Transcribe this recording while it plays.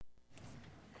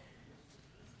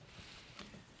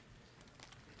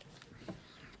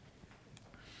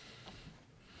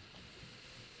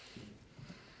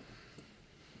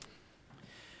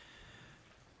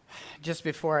Just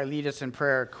before I lead us in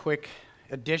prayer, a quick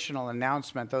additional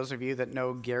announcement. Those of you that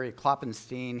know Gary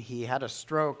Kloppenstein, he had a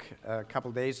stroke a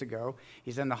couple days ago.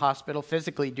 He's in the hospital,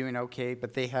 physically doing okay,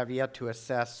 but they have yet to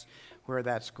assess where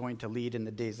that's going to lead in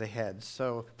the days ahead.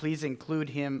 So please include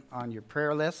him on your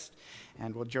prayer list,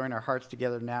 and we'll join our hearts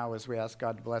together now as we ask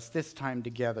God to bless this time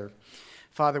together.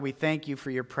 Father, we thank you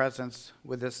for your presence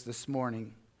with us this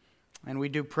morning, and we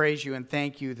do praise you and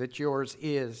thank you that yours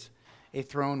is a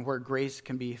throne where grace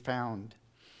can be found.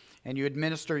 And you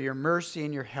administer your mercy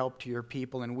and your help to your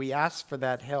people. And we ask for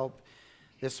that help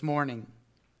this morning.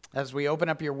 As we open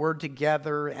up your word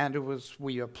together and as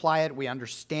we apply it, we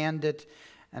understand it.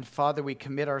 And Father, we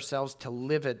commit ourselves to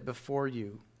live it before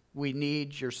you. We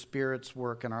need your Spirit's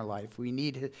work in our life. We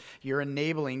need your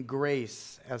enabling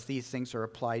grace as these things are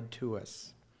applied to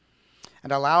us.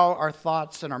 And allow our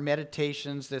thoughts and our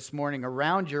meditations this morning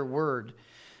around your word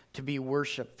to be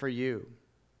worship for you,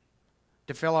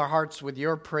 to fill our hearts with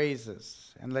your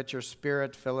praises, and let your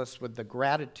Spirit fill us with the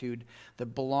gratitude that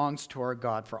belongs to our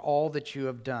God for all that you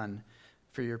have done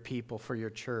for your people, for your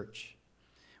church.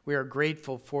 We are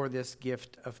grateful for this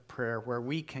gift of prayer where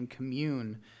we can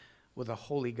commune with a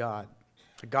holy God,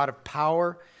 a God of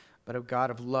power, but a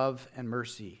God of love and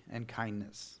mercy and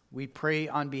kindness. We pray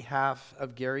on behalf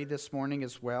of Gary this morning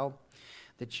as well,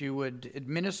 that you would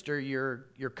administer your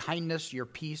kindness, your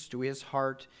peace to his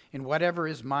heart in whatever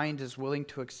his mind is willing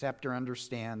to accept or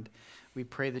understand. We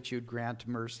pray that you would grant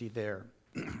mercy there.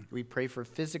 We pray for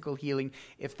physical healing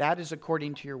if that is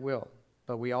according to your will.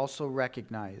 But we also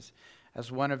recognize,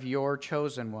 as one of your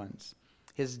chosen ones,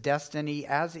 his destiny,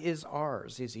 as is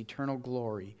ours, is eternal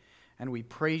glory. And we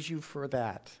praise you for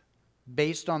that.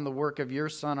 Based on the work of your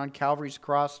Son on Calvary's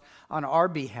cross on our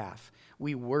behalf,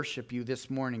 we worship you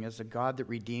this morning as a God that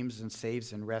redeems and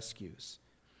saves and rescues.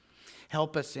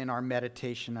 Help us in our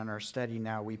meditation and our study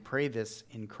now. We pray this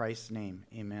in Christ's name.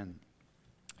 Amen.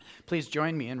 Please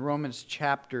join me in Romans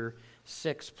chapter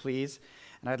 6, please.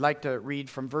 And I'd like to read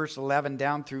from verse 11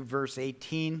 down through verse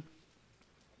 18.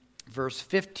 Verse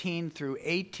 15 through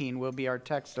 18 will be our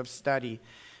text of study.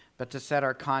 But to set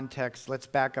our context, let's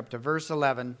back up to verse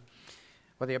 11.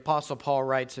 Where the Apostle Paul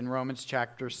writes in Romans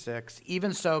chapter 6,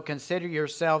 "Even so, consider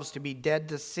yourselves to be dead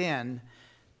to sin,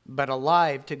 but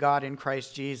alive to God in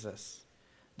Christ Jesus.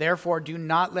 Therefore, do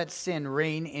not let sin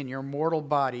reign in your mortal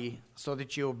body so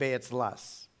that you obey its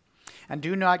lusts. And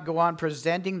do not go on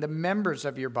presenting the members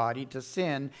of your body to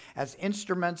sin as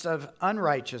instruments of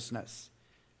unrighteousness,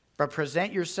 but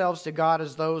present yourselves to God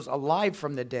as those alive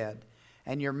from the dead,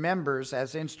 and your members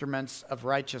as instruments of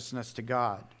righteousness to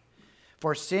God.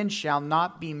 For sin shall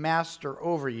not be master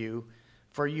over you,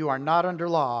 for you are not under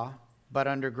law, but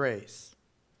under grace.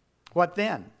 What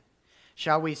then?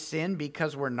 Shall we sin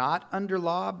because we're not under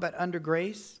law, but under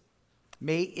grace?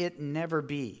 May it never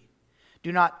be. Do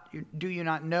you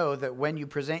not know that when you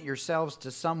present yourselves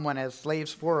to someone as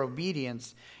slaves for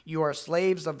obedience, you are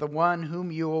slaves of the one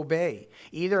whom you obey,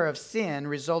 either of sin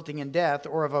resulting in death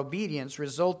or of obedience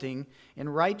resulting in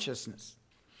righteousness?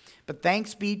 But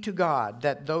thanks be to God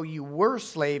that though you were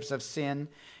slaves of sin,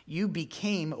 you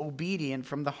became obedient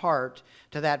from the heart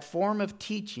to that form of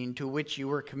teaching to which you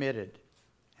were committed.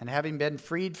 And having been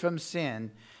freed from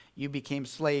sin, you became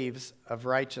slaves of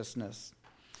righteousness."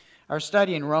 Our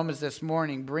study in Romans this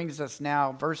morning brings us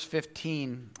now, verse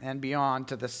 15 and beyond,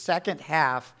 to the second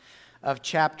half of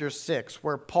chapter 6,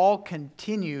 where Paul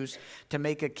continues to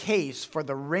make a case for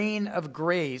the reign of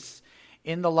grace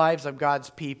in the lives of God's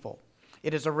people.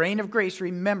 It is a reign of grace,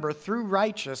 remember, through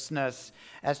righteousness,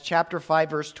 as chapter 5,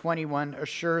 verse 21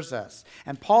 assures us.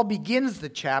 And Paul begins the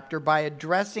chapter by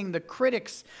addressing the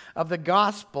critics of the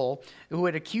gospel who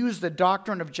had accused the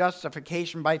doctrine of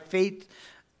justification by faith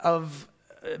of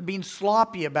being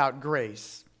sloppy about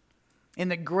grace. And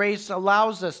that grace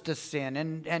allows us to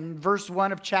sin. And verse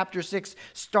 1 of chapter 6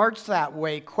 starts that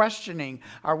way, questioning,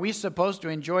 are we supposed to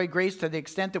enjoy grace to the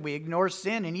extent that we ignore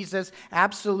sin? And he says,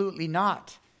 absolutely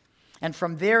not. And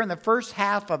from there, in the first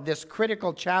half of this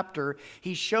critical chapter,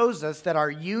 he shows us that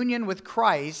our union with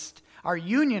Christ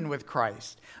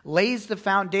lays the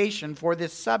foundation for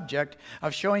this subject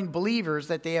of showing believers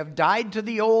that they have died to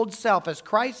the old self as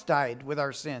Christ died with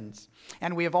our sins.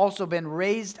 And we have also been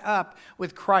raised up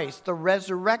with Christ, the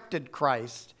resurrected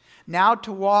Christ, now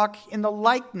to walk in the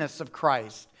likeness of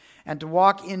Christ and to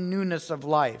walk in newness of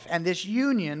life. And this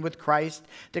union with Christ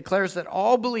declares that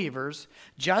all believers,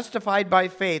 justified by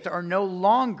faith, are no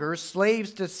longer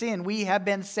slaves to sin. We have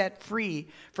been set free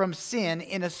from sin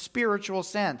in a spiritual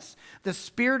sense. The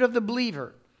spirit of the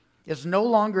believer is no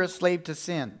longer a slave to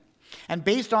sin. And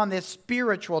based on this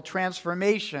spiritual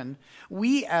transformation,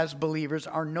 we as believers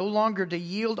are no longer to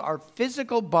yield our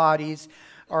physical bodies,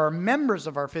 or members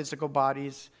of our physical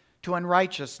bodies, to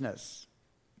unrighteousness.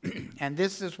 And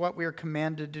this is what we are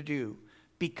commanded to do,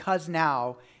 because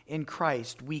now in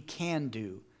Christ we can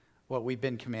do what we've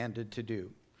been commanded to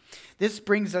do. This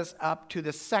brings us up to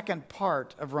the second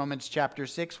part of Romans chapter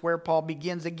 6, where Paul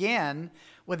begins again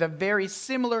with a very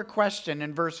similar question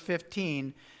in verse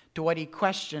 15 to what he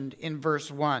questioned in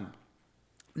verse 1.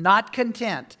 Not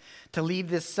content to leave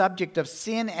this subject of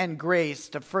sin and grace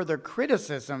to further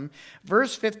criticism,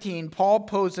 verse 15, Paul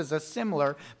poses a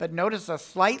similar, but notice a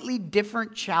slightly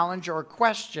different challenge or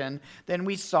question than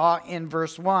we saw in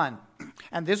verse 1.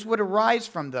 And this would arise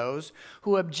from those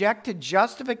who object to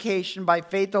justification by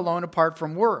faith alone apart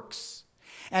from works.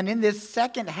 And in this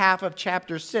second half of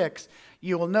chapter 6,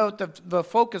 you will note that the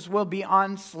focus will be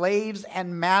on slaves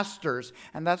and masters.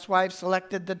 And that's why I've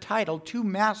selected the title, Two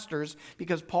Masters,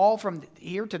 because Paul, from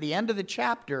here to the end of the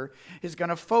chapter, is going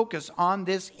to focus on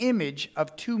this image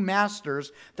of two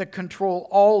masters that control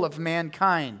all of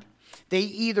mankind. They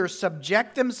either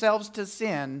subject themselves to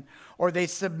sin or they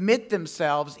submit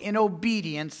themselves in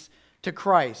obedience to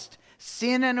Christ.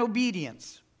 Sin and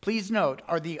obedience, please note,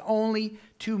 are the only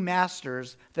two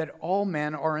masters that all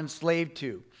men are enslaved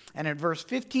to. And in verse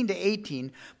 15 to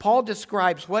 18, Paul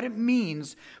describes what it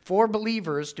means for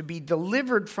believers to be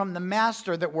delivered from the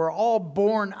master that we're all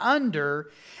born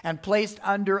under and placed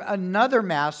under another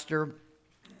master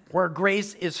where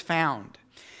grace is found.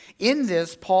 In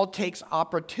this, Paul takes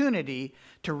opportunity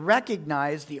to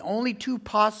recognize the only two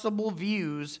possible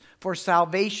views for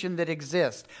salvation that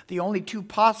exist, the only two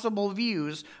possible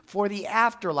views for the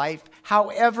afterlife,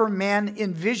 however man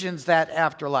envisions that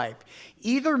afterlife.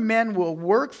 Either men will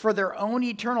work for their own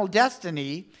eternal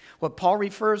destiny, what Paul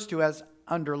refers to as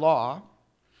under law,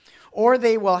 or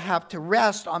they will have to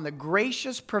rest on the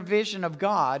gracious provision of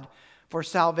God for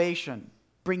salvation,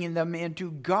 bringing them into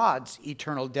God's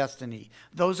eternal destiny.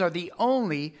 Those are the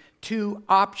only two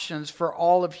options for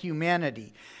all of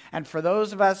humanity. And for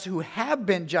those of us who have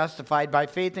been justified by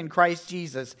faith in Christ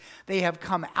Jesus, they have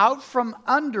come out from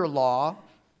under law,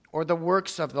 or the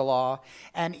works of the law,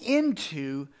 and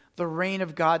into the reign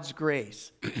of God's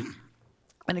grace.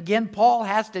 And again, Paul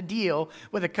has to deal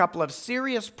with a couple of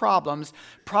serious problems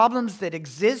that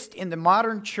exist in the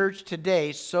modern church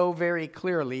today so very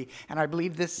clearly. And I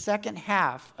believe this second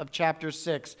half of chapter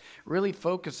 6 really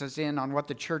focuses in on what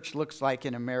the church looks like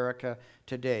in America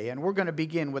today. And we're going to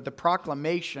begin with the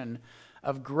proclamation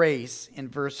of grace in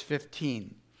verse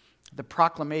 15. The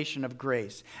proclamation of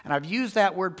grace. And I've used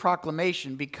that word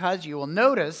proclamation because you will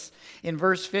notice in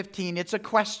verse 15 it's a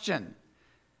question.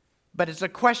 But it's a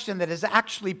question that is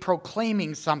actually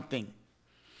proclaiming something.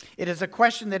 It is a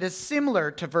question that is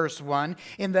similar to verse 1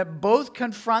 in that both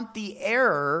confront the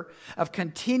error of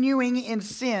continuing in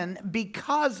sin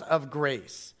because of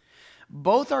grace.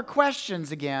 Both are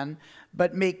questions again,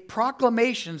 but make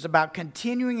proclamations about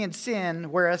continuing in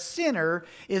sin where a sinner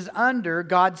is under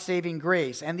God's saving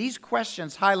grace. And these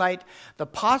questions highlight the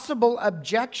possible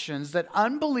objections that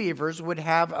unbelievers would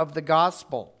have of the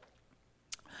gospel.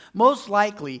 Most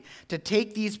likely to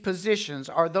take these positions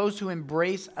are those who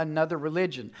embrace another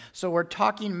religion. So we're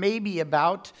talking maybe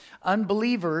about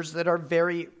unbelievers that are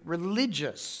very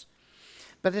religious.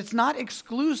 But it's not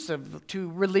exclusive to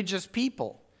religious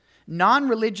people.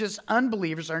 Non-religious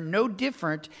unbelievers are no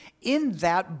different in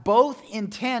that both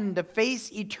intend to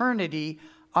face eternity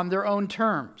on their own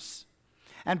terms.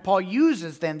 And Paul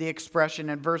uses then the expression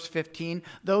in verse 15,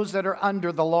 those that are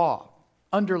under the law,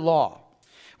 under law.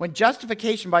 When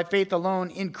justification by faith alone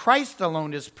in Christ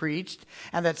alone is preached,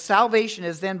 and that salvation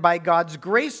is then by God's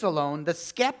grace alone, the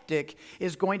skeptic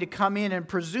is going to come in and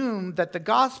presume that the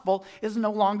gospel is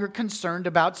no longer concerned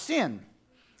about sin.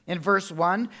 In verse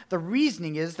 1, the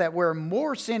reasoning is that where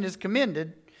more sin is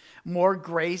committed, more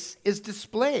grace is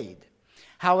displayed.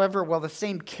 However, while the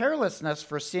same carelessness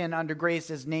for sin under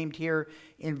grace is named here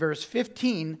in verse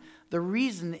 15, the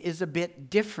reason is a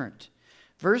bit different.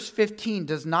 Verse 15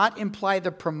 does not imply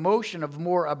the promotion of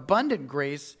more abundant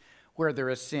grace where there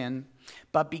is sin,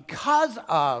 but because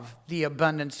of the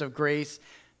abundance of grace,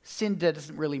 sin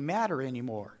doesn't really matter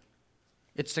anymore.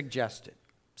 It's suggested.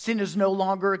 Sin is no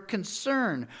longer a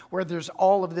concern where there's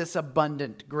all of this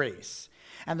abundant grace.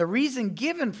 And the reason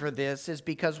given for this is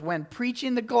because when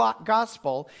preaching the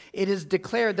gospel, it is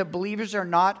declared that believers are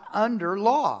not under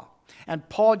law. And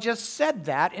Paul just said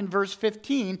that in verse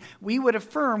 15. We would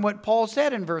affirm what Paul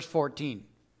said in verse 14.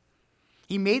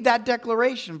 He made that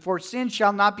declaration, for sin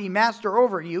shall not be master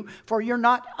over you, for you're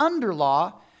not under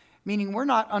law, meaning we're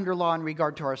not under law in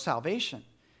regard to our salvation.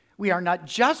 We are not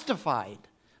justified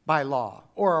by law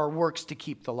or our works to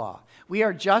keep the law. We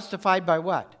are justified by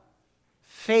what?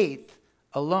 Faith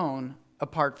alone,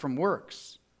 apart from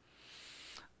works.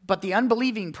 But the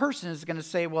unbelieving person is going to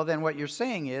say, well, then what you're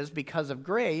saying is because of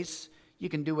grace, you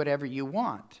can do whatever you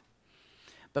want.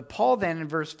 But Paul then in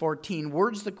verse 14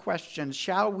 words the question,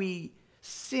 shall we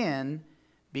sin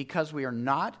because we are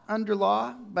not under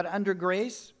law but under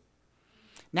grace?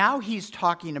 Now he's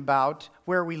talking about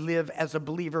where we live as a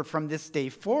believer from this day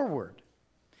forward.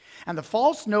 And the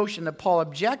false notion that Paul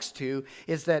objects to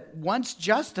is that once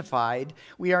justified,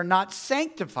 we are not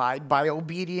sanctified by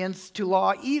obedience to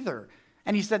law either.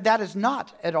 And he said that is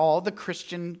not at all the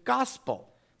Christian gospel.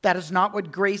 That is not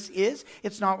what grace is.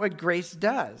 It's not what grace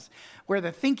does. Where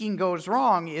the thinking goes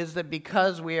wrong is that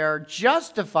because we are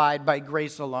justified by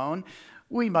grace alone,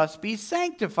 we must be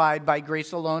sanctified by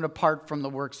grace alone apart from the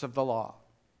works of the law.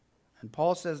 And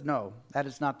Paul says, no, that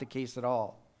is not the case at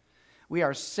all. We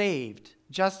are saved,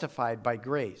 justified by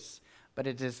grace, but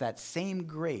it is that same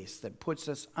grace that puts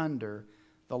us under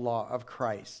the law of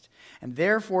Christ. And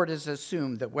therefore it is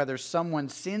assumed that whether someone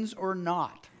sins or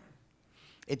not,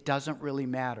 it doesn't really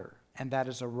matter. And that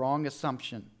is a wrong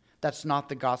assumption. That's not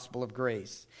the gospel of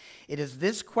grace. It is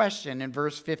this question in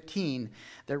verse 15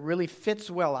 that really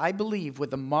fits well, I believe, with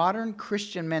the modern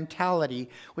Christian mentality,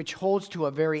 which holds to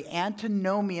a very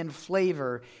antinomian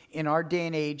flavor in our day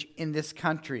and age in this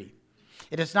country.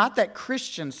 It is not that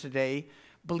Christians today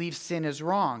believe sin is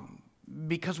wrong,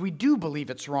 because we do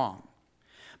believe it's wrong.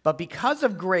 But because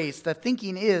of grace, the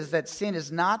thinking is that sin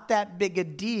is not that big a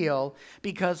deal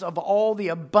because of all the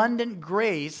abundant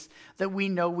grace that we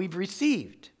know we've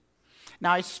received.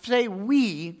 Now, I say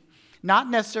we, not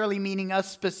necessarily meaning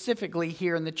us specifically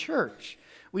here in the church.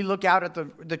 We look out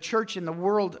at the church in the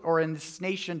world or in this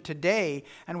nation today,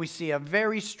 and we see a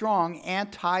very strong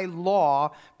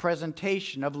anti-law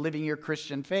presentation of living your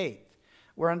Christian faith.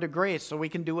 We're under grace, so we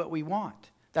can do what we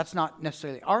want. That's not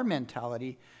necessarily our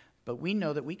mentality, but we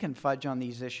know that we can fudge on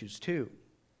these issues too.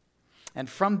 And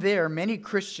from there, many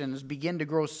Christians begin to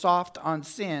grow soft on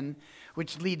sin,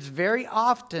 which leads very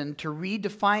often to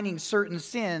redefining certain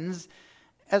sins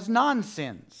as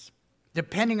non-sins,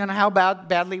 depending on how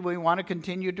badly we want to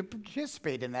continue to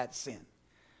participate in that sin.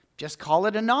 Just call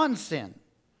it a non-sin.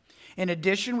 In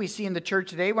addition, we see in the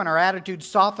church today, when our attitude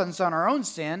softens on our own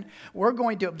sin, we're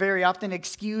going to very often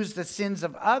excuse the sins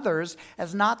of others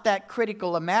as not that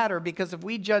critical a matter, because if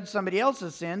we judge somebody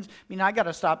else's sins, I got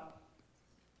to stop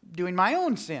doing my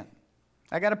own sin.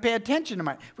 I got to pay attention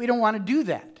to we don't want to do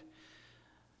that.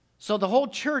 So the whole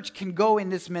church can go in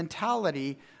this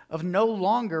mentality of no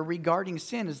longer regarding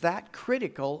sin as that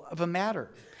critical of a matter.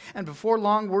 And before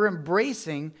long, we're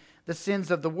embracing the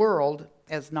sins of the world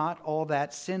as not all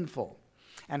that sinful.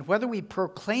 And whether we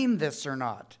proclaim this or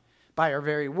not by our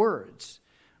very words,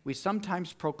 we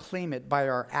sometimes proclaim it by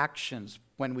our actions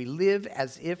when we live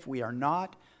as if we are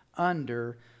not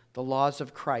under the laws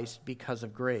of Christ because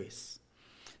of grace.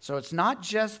 So it's not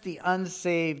just the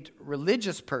unsaved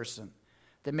religious person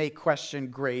that may question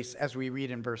grace, as we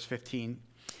read in verse 15.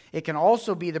 It can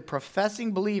also be the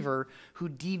professing believer who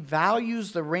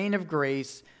devalues the reign of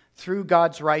grace through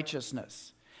God's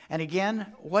righteousness. And again,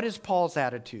 what is Paul's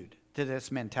attitude to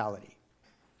this mentality?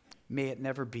 May it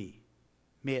never be.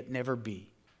 May it never be.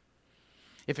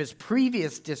 If his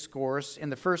previous discourse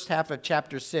in the first half of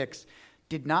chapter 6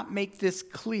 did not make this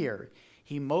clear,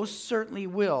 he most certainly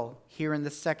will here in the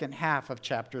second half of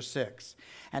chapter 6.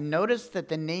 And notice that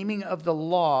the naming of the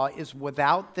law is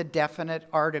without the definite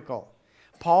article.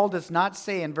 Paul does not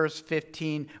say in verse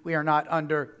 15, we are not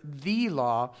under the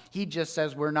law. He just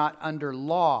says we're not under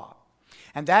law.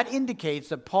 And that indicates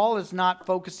that Paul is not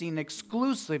focusing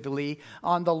exclusively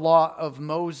on the law of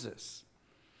Moses.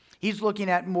 He's looking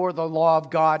at more the law of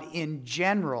God in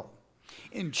general.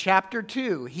 In chapter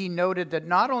 2, he noted that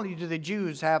not only do the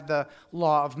Jews have the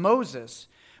law of Moses,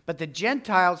 but the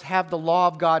Gentiles have the law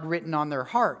of God written on their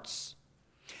hearts.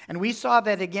 And we saw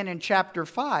that again in chapter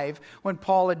 5 when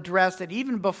Paul addressed that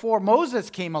even before Moses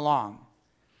came along,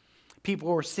 people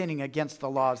were sinning against the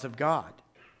laws of God.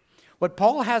 What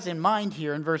Paul has in mind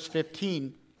here in verse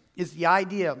 15 is the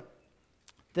idea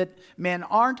that men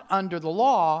aren't under the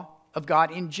law of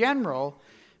God in general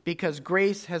because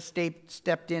grace has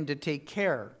stepped in to take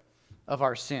care of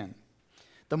our sin.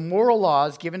 The moral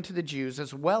laws given to the Jews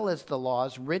as well as the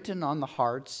laws written on the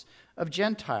hearts of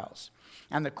Gentiles.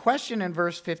 And the question in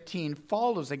verse 15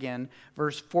 follows again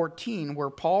verse 14, where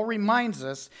Paul reminds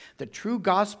us that true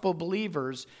gospel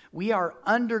believers, we are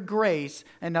under grace.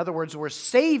 In other words, we're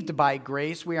saved by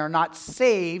grace. We are not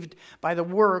saved by the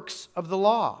works of the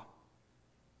law.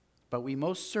 But we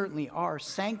most certainly are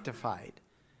sanctified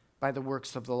by the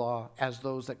works of the law as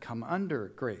those that come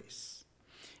under grace.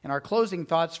 In our closing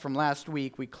thoughts from last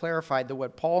week, we clarified that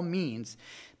what Paul means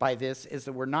by this is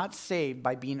that we're not saved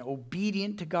by being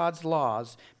obedient to God's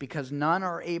laws because none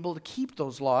are able to keep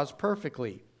those laws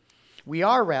perfectly. We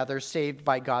are rather saved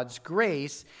by God's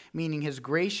grace, meaning his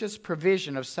gracious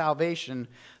provision of salvation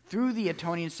through the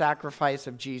atoning sacrifice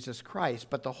of Jesus Christ.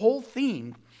 But the whole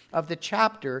theme of the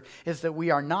chapter is that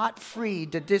we are not free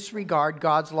to disregard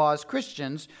God's law as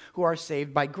Christians who are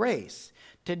saved by grace.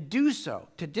 To do so,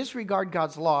 to disregard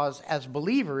God's laws as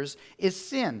believers, is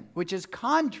sin, which is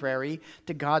contrary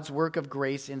to God's work of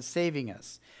grace in saving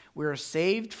us. We are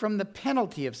saved from the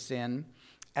penalty of sin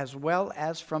as well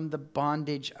as from the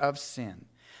bondage of sin.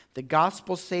 The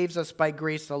gospel saves us by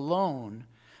grace alone,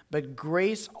 but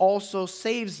grace also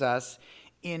saves us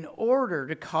in order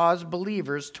to cause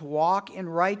believers to walk in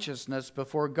righteousness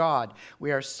before God.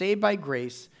 We are saved by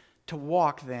grace to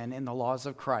walk then in the laws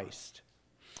of Christ.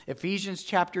 Ephesians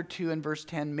chapter 2 and verse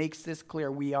 10 makes this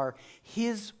clear. We are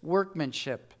his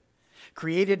workmanship,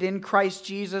 created in Christ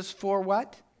Jesus for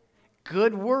what?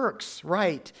 Good works,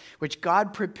 right, which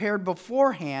God prepared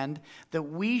beforehand that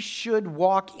we should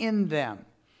walk in them.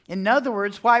 In other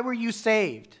words, why were you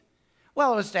saved?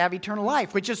 Well, it was to have eternal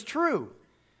life, which is true.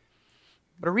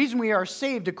 But the reason we are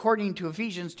saved, according to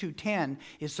Ephesians 2:10,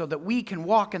 is so that we can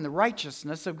walk in the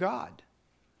righteousness of God.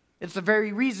 It's the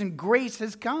very reason grace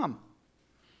has come.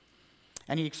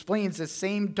 And he explains the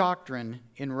same doctrine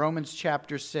in Romans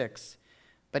chapter 6.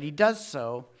 But he does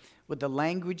so with the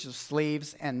language of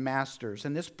slaves and masters.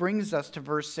 And this brings us to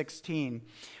verse 16,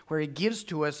 where he gives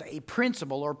to us a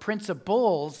principle or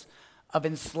principles of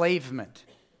enslavement.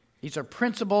 These are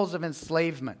principles of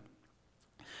enslavement.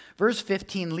 Verse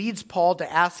 15 leads Paul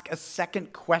to ask a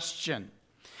second question,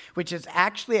 which is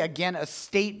actually, again, a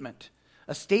statement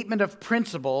of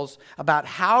principles about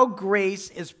how grace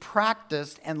is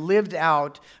practiced and lived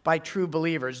out by true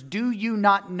believers. Do you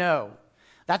not know?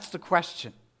 That's the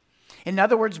question. In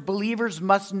other words, believers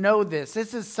must know this.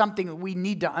 This is something that we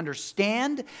need to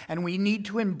understand and we need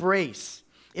to embrace.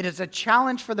 It is a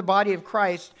challenge for the body of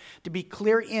Christ to be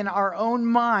clear in our own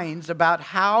minds about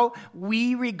how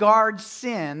we regard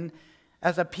sin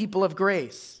as a people of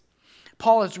grace.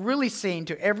 Paul is really saying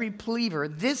to every believer,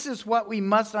 this is what we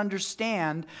must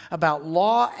understand about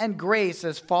law and grace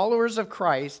as followers of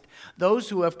Christ, those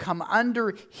who have come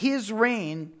under his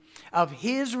reign of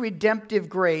his redemptive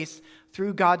grace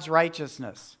through God's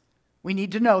righteousness. We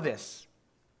need to know this.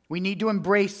 We need to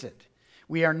embrace it.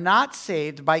 We are not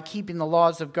saved by keeping the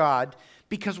laws of God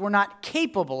because we're not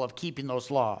capable of keeping those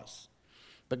laws.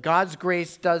 But God's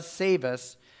grace does save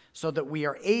us so that we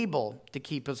are able to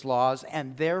keep his laws,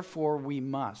 and therefore we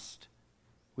must.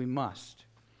 We must.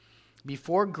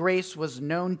 Before grace was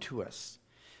known to us,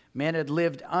 men had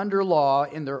lived under law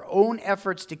in their own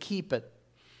efforts to keep it,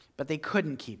 but they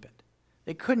couldn't keep it.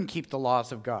 They couldn't keep the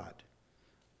laws of God.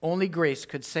 Only grace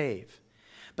could save.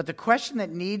 But the question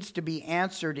that needs to be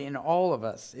answered in all of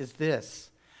us is this: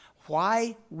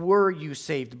 why were you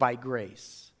saved by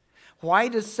grace? Why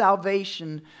does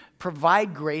salvation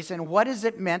provide grace, and what is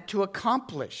it meant to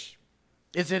accomplish?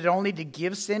 Is it only to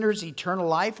give sinners eternal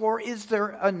life, or is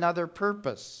there another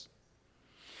purpose?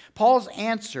 Paul's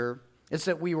answer is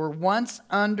that we were once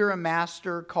under a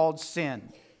master called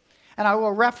sin. And I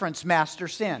will reference master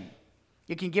sin.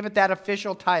 You can give it that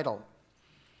official title.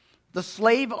 The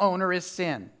slave owner is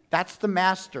sin. That's the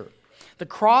master. The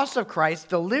cross of Christ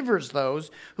delivers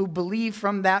those who believe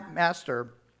from that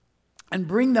master and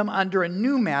bring them under a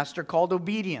new master called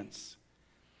obedience.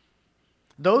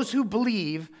 Those who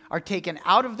believe are taken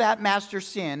out of that master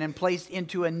sin and placed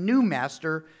into a new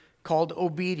master called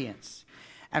obedience.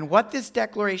 And what this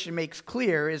declaration makes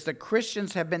clear is that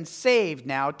Christians have been saved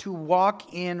now to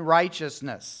walk in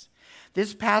righteousness.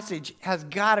 This passage has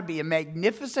got to be a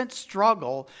magnificent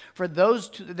struggle for those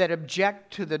that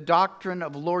object to the doctrine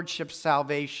of lordship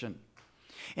salvation.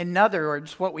 In other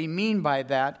words, what we mean by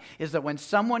that is that when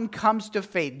someone comes to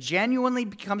faith, genuinely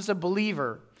becomes a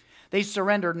believer, they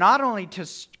surrender not only to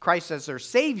Christ as their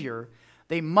Savior,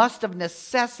 they must of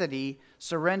necessity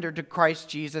surrender to Christ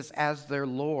Jesus as their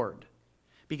Lord.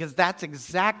 Because that's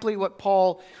exactly what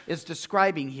Paul is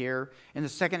describing here in the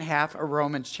second half of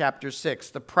Romans chapter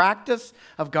 6. The practice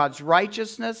of God's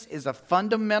righteousness is a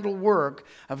fundamental work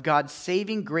of God's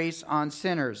saving grace on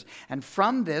sinners. And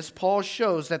from this, Paul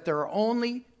shows that there are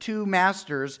only two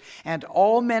masters, and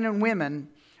all men and women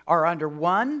are under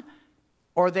one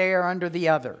or they are under the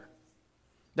other.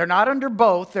 They're not under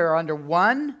both, they're under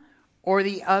one or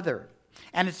the other.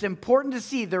 And it's important to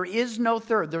see there is no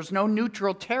third. There's no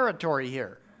neutral territory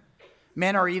here.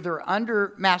 Men are either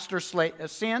under master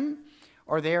sin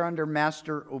or they are under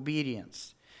master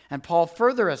obedience. And Paul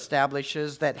further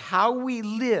establishes that how we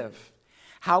live,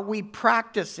 how we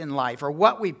practice in life, or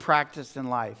what we practice in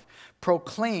life,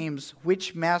 proclaims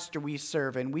which master we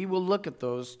serve. And we will look at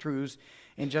those truths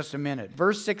in just a minute.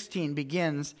 Verse 16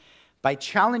 begins by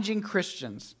challenging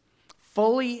Christians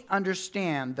fully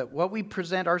understand that what we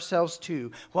present ourselves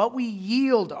to, what we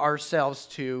yield ourselves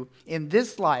to in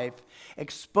this life,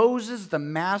 exposes the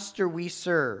master we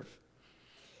serve.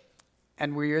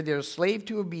 And we're either a slave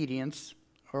to obedience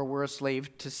or we're a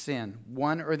slave to sin,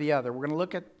 one or the other. We're going to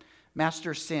look at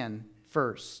master sin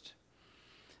first.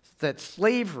 That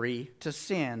slavery to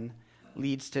sin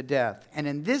leads to death. And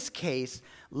in this case,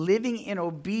 living in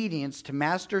obedience to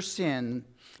master sin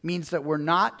means that we're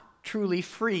not truly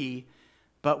free,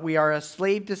 but we are a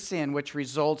slave to sin, which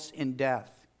results in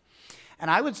death.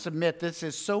 And I would submit this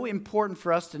is so important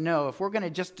for us to know if we're going to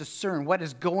just discern what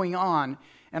is going on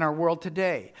in our world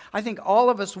today. I think all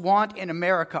of us want in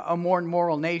America a more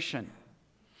moral nation.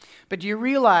 But do you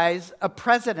realize a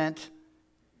president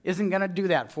isn't going to do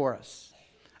that for us?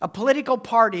 A political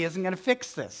party isn't going to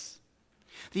fix this.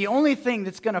 The only thing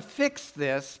that's going to fix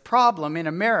this problem in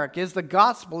America is the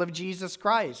gospel of Jesus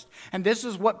Christ. And this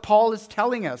is what Paul is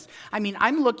telling us. I mean,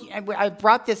 I've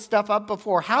brought this stuff up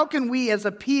before. How can we as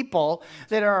a people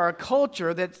that are a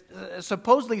culture that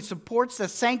supposedly supports the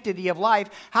sanctity of life,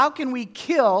 how can we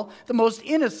kill the most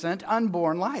innocent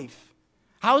unborn life?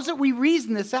 How is it we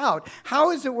reason this out?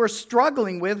 How is it we're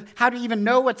struggling with how to even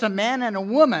know what's a man and a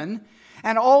woman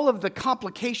and all of the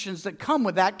complications that come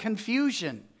with that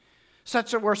confusion?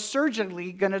 Such that we're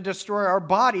surgically going to destroy our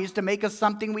bodies to make us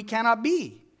something we cannot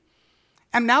be.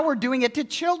 And now we're doing it to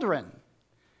children.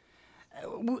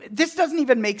 This doesn't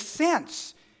even make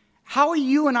sense. How are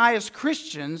you and I as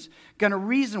Christians going to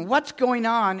reason what's going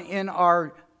on in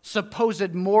our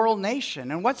supposed moral nation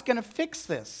and what's going to fix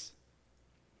this?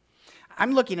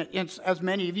 I'm looking at, as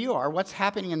many of you are, what's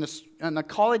happening on the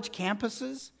college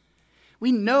campuses.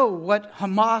 We know what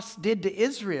Hamas did to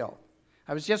Israel.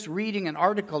 I was just reading an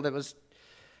article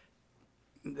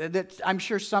that I'm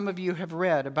sure some of you have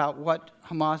read about what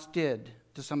Hamas did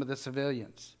to some of the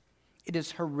civilians. It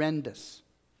is horrendous.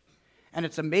 And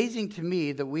it's amazing to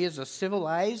me that we as a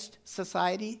civilized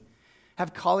society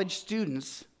have college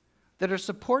students that are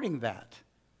supporting that.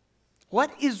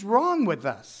 What is wrong with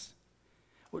us?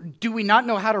 Do we not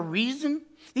know how to reason?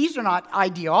 These are not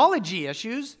ideology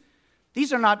issues.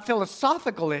 These are not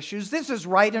philosophical issues. This is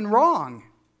right and wrong.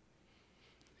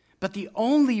 But the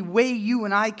only way you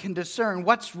and I can discern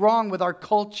what's wrong with our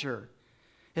culture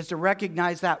is to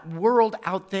recognize that world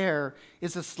out there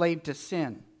is a slave to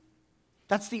sin.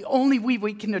 That's the only way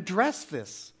we can address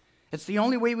this. It's the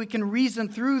only way we can reason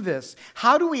through this.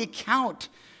 How do we account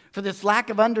for this lack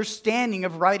of understanding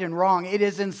of right and wrong? It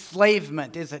is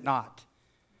enslavement, is it not?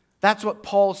 That's what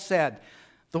Paul said.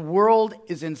 The world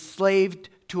is enslaved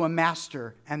to a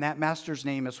master, and that master's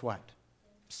name is what?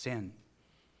 Sin.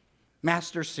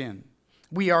 Master sin.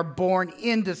 We are born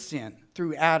into sin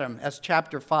through Adam, as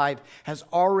chapter 5 has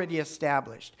already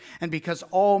established. And because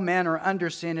all men are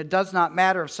under sin, it does not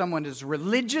matter if someone is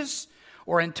religious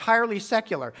or entirely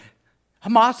secular.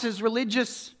 Hamas is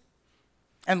religious,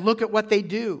 and look at what they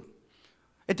do.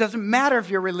 It doesn't matter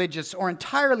if you're religious or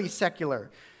entirely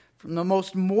secular. From the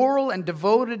most moral and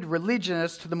devoted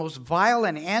religionist to the most vile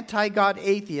and anti-God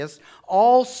atheist,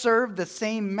 all serve the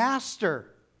same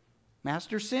master.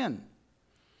 Master sin.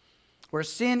 Where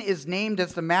sin is named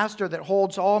as the master that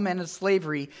holds all men in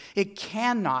slavery, it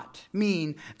cannot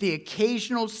mean the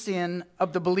occasional sin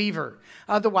of the believer.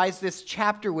 Otherwise, this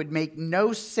chapter would make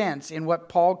no sense in what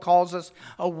Paul calls us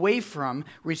away from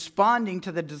responding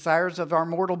to the desires of our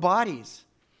mortal bodies.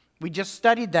 We just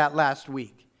studied that last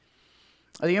week.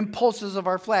 The impulses of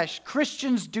our flesh.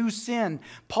 Christians do sin.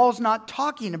 Paul's not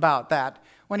talking about that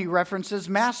when he references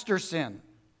master sin.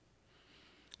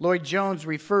 Lloyd Jones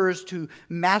refers to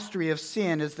mastery of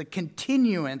sin as the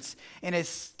continuance in a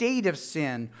state of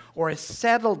sin or a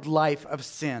settled life of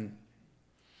sin.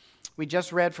 We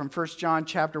just read from 1 John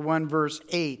chapter 1, verse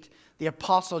 8. The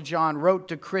Apostle John wrote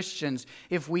to Christians,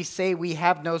 if we say we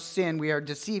have no sin, we are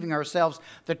deceiving ourselves.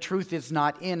 The truth is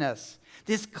not in us.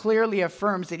 This clearly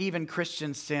affirms that even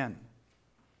Christians sin.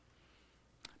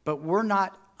 But we're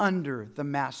not under the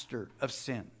master of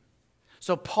sin.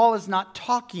 So Paul is not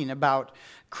talking about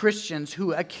Christians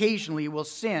who occasionally will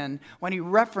sin when he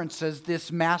references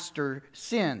this master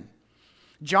sin.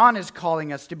 John is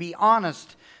calling us to be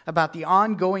honest about the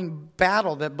ongoing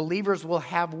battle that believers will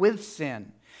have with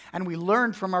sin. And we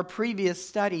learned from our previous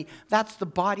study, that's the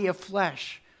body of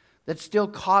flesh that still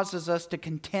causes us to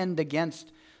contend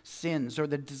against sins or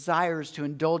the desires to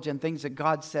indulge in things that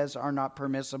God says are not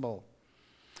permissible.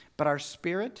 But our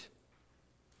spirit,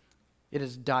 it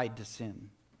has died to sin.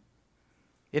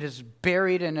 It is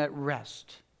buried and at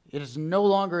rest. It is no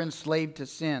longer enslaved to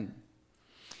sin.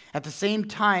 At the same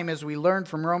time, as we learn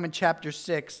from Romans chapter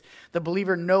 6, the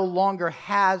believer no longer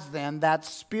has then that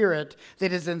spirit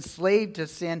that is enslaved to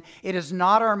sin. It is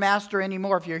not our master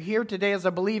anymore. If you're here today as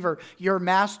a believer, your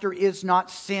master is not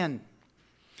sin.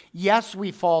 Yes,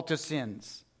 we fall to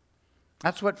sins.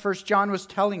 That's what 1 John was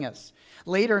telling us.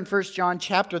 Later in 1 John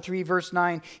chapter 3, verse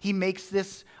 9, he makes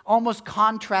this almost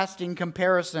contrasting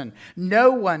comparison.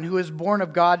 No one who is born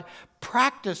of God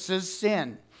practices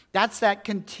sin. That's that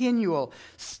continual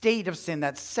state of sin,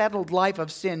 that settled life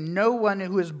of sin. No one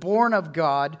who is born of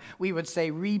God, we would say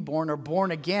reborn or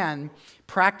born again,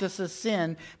 practices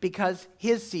sin because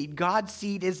his seed, God's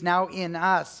seed, is now in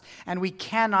us. And we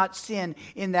cannot sin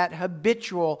in that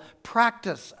habitual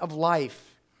practice of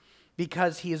life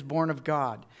because he is born of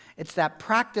God. It's that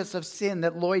practice of sin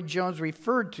that Lloyd Jones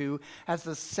referred to as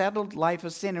the settled life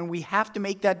of sin. And we have to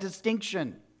make that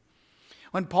distinction.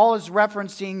 When Paul is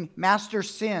referencing master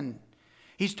sin,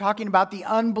 he's talking about the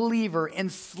unbeliever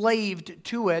enslaved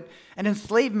to it, an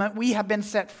enslavement we have been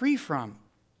set free from.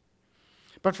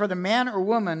 But for the man or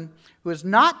woman who has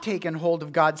not taken hold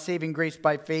of God's saving grace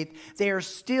by faith, they are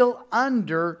still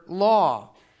under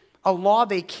law, a law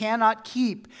they cannot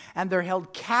keep, and they're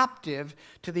held captive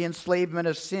to the enslavement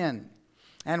of sin.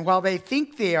 And while they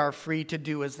think they are free to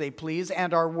do as they please,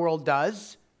 and our world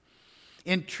does,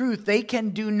 in truth, they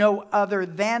can do no other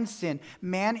than sin.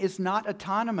 Man is not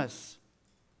autonomous.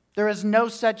 There is no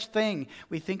such thing.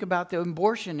 We think about the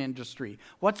abortion industry.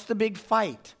 What's the big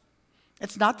fight?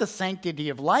 It's not the sanctity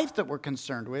of life that we're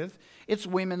concerned with. It's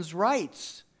women's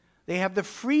rights. They have the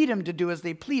freedom to do as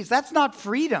they please. That's not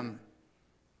freedom.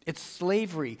 It's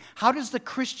slavery. How does the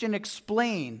Christian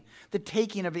explain the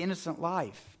taking of innocent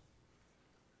life?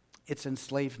 It's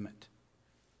enslavement.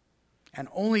 And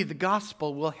only the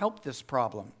gospel will help this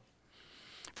problem.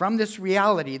 From this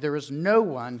reality, there is no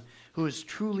one who is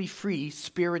truly free,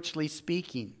 spiritually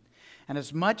speaking. And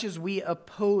as much as we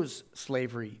oppose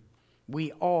slavery,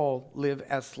 we all live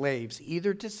as slaves,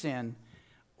 either to sin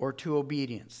or to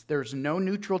obedience. There's no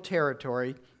neutral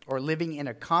territory or living in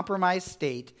a compromised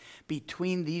state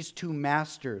between these two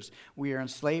masters. We are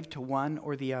enslaved to one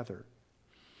or the other.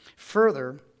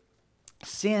 Further,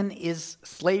 sin is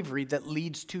slavery that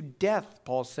leads to death,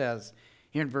 Paul says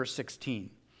here in verse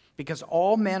 16. Because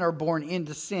all men are born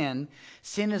into sin,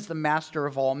 sin is the master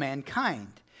of all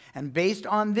mankind. And based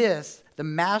on this, the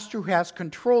master who has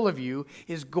control of you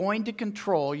is going to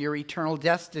control your eternal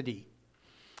destiny.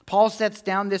 Paul sets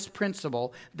down this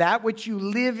principle: that which you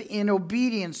live in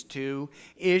obedience to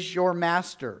is your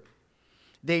master.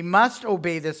 They must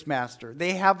obey this master.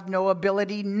 They have no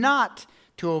ability not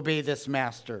to obey this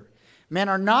master. Men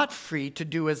are not free to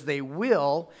do as they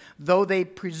will, though they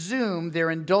presume they're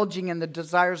indulging in the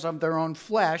desires of their own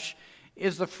flesh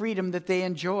is the freedom that they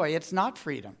enjoy. It's not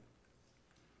freedom.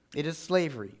 It is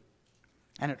slavery.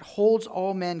 And it holds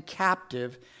all men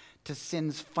captive to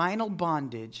sin's final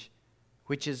bondage,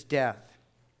 which is death.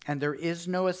 And there is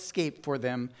no escape for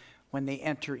them when they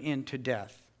enter into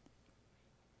death.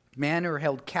 Men are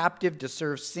held captive to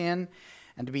serve sin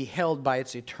and to be held by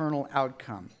its eternal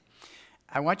outcome.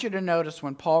 I want you to notice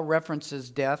when Paul references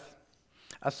death,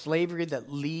 a slavery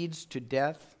that leads to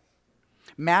death,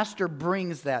 master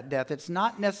brings that death. It's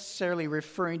not necessarily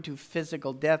referring to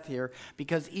physical death here,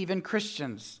 because even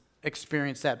Christians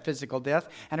experience that physical death.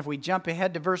 And if we jump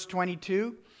ahead to verse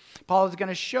 22, Paul is going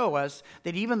to show us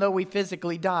that even though we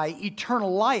physically die,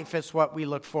 eternal life is what we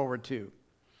look forward to.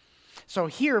 So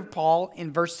here, Paul,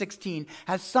 in verse 16,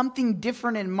 has something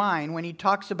different in mind when he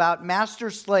talks about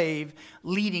master-slave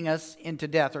leading us into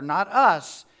death. Or not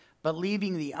us, but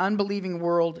leaving the unbelieving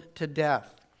world to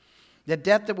death. The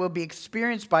death that will be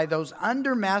experienced by those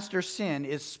under master sin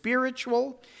is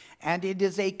spiritual, and it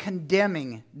is a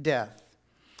condemning death.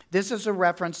 This is a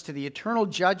reference to the eternal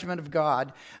judgment of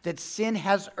God that sin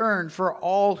has earned for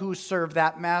all who serve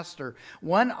that master.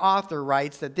 One author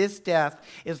writes that this death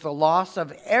is the loss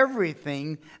of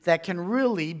everything that can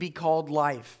really be called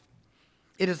life.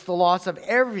 It is the loss of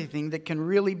everything that can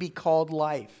really be called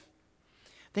life.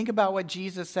 Think about what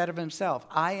Jesus said of himself.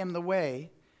 I am the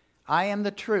way, I am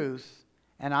the truth,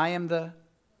 and I am the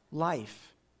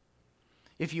life.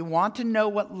 If you want to know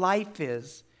what life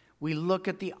is, we look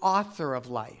at the author of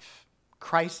life,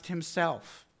 Christ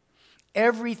himself.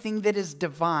 Everything that is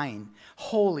divine,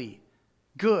 holy,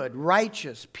 good,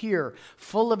 righteous, pure,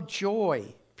 full of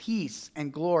joy, peace,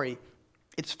 and glory,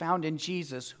 it's found in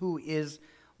Jesus, who is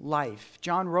life.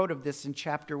 John wrote of this in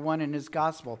chapter 1 in his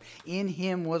gospel. In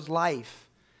him was life,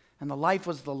 and the life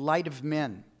was the light of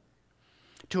men.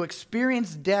 To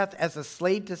experience death as a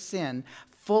slave to sin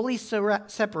fully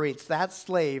separates that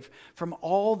slave from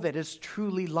all that is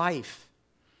truly life.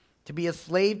 To be a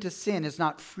slave to sin is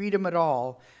not freedom at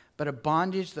all, but a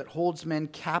bondage that holds men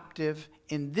captive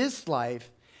in this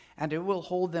life, and it will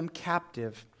hold them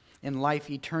captive in life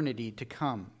eternity to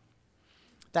come.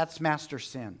 That's master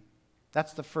sin.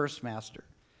 That's the first master.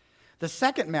 The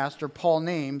second master Paul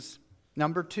names,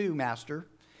 number 2 master,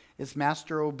 is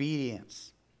master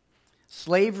obedience.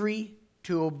 Slavery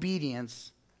to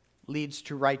obedience leads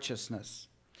to righteousness.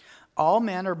 All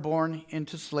men are born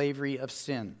into slavery of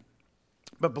sin,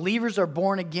 but believers are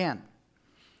born again.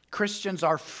 Christians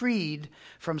are freed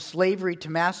from slavery to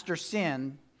master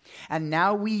sin, and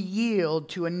now we yield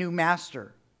to a new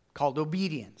master called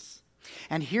obedience.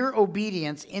 And here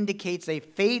obedience indicates a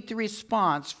faith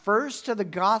response first to the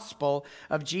gospel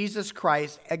of Jesus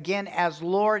Christ, again as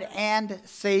Lord and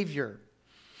Savior.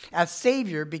 As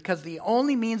Savior, because the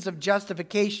only means of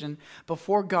justification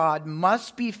before God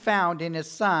must be found in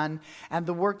His Son and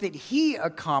the work that He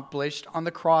accomplished on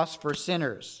the cross for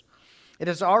sinners. It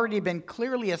has already been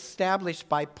clearly established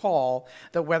by Paul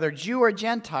that whether Jew or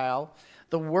Gentile,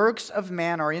 the works of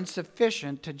man are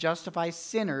insufficient to justify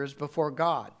sinners before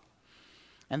God.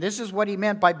 And this is what he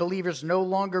meant by believers no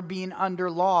longer being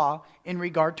under law in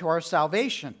regard to our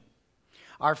salvation.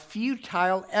 Our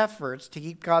futile efforts to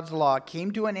keep God's law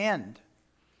came to an end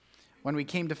when we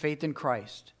came to faith in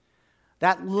Christ.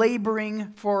 That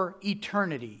laboring for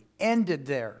eternity ended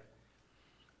there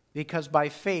because by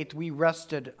faith we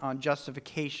rested on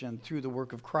justification through the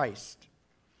work of Christ.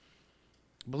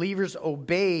 Believers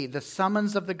obey the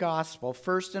summons of the gospel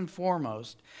first and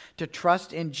foremost to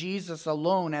trust in Jesus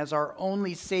alone as our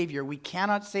only Savior. We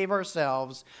cannot save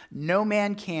ourselves. No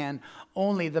man can,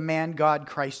 only the man God,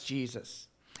 Christ Jesus.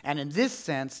 And in this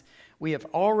sense, we have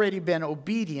already been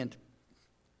obedient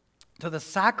to the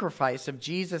sacrifice of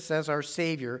Jesus as our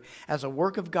Savior as a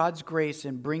work of God's grace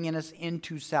in bringing us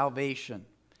into salvation.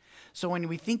 So when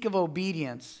we think of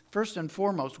obedience, first and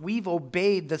foremost, we've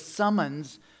obeyed the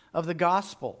summons of the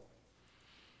gospel.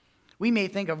 We may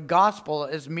think of gospel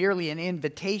as merely an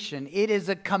invitation. It is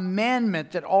a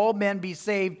commandment that all men be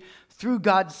saved through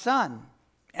God's Son.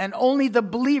 And only the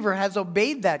believer has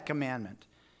obeyed that commandment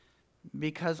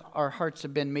because our hearts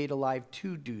have been made alive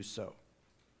to do so.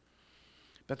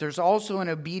 But there's also an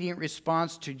obedient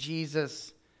response to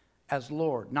Jesus as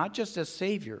Lord, not just as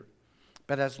Savior,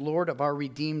 but as Lord of our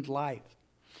redeemed life.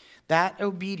 That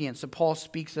obedience that Paul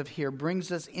speaks of here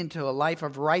brings us into a life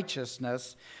of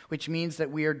righteousness, which means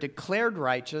that we are declared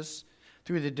righteous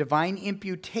through the divine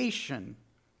imputation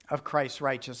of Christ's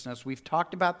righteousness. We've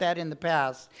talked about that in the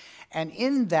past. And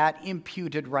in that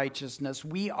imputed righteousness,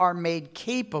 we are made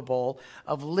capable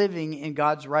of living in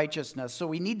God's righteousness. So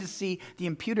we need to see the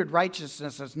imputed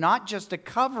righteousness as not just a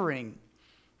covering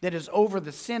that is over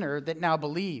the sinner that now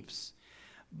believes,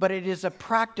 but it is a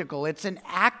practical, it's an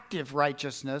active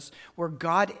righteousness where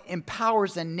God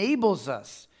empowers, enables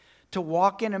us to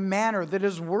walk in a manner that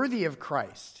is worthy of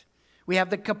Christ. We have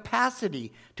the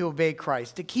capacity to obey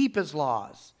Christ, to keep His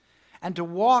laws, and to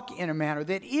walk in a manner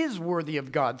that is worthy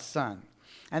of God's Son.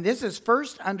 And this is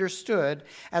first understood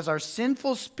as our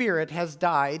sinful spirit has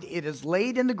died. It is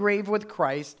laid in the grave with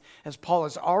Christ, as Paul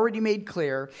has already made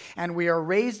clear, and we are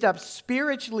raised up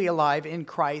spiritually alive in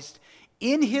Christ,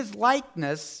 in His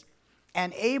likeness,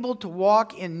 and able to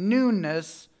walk in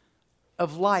newness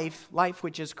of life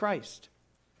which is Christ.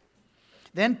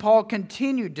 Then Paul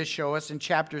continued to show us in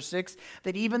chapter 6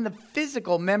 that even the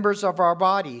physical members of our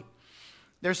body,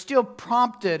 they're still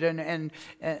prompted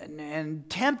and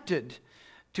tempted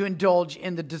to indulge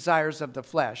in the desires of the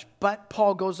flesh. But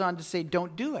Paul goes on to say,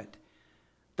 don't do it.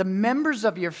 The members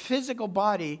of your physical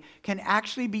body can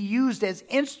actually be used as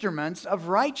instruments of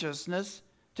righteousness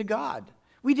to God.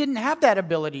 We didn't have that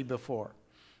ability before.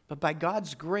 But by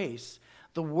God's grace,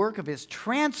 the work of His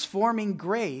transforming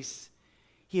grace,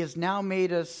 He has now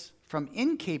made us from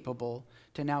incapable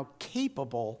to now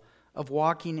capable of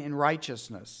walking in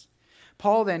righteousness.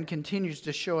 Paul then continues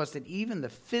to show us that even the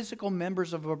physical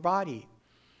members of our body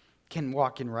can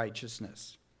walk in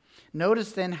righteousness.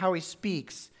 Notice then how he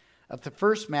speaks of the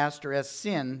first master as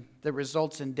sin that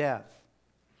results in death.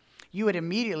 You would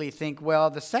immediately think, well,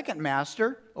 the second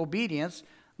master, obedience,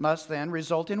 must then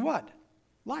result in what?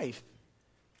 Life.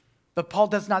 But Paul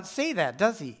does not say that,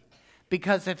 does he?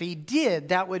 Because if he did,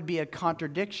 that would be a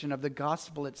contradiction of the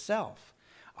gospel itself.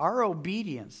 Our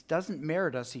obedience doesn't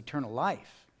merit us eternal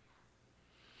life.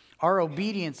 Our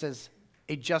obedience as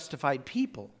a justified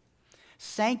people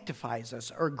sanctifies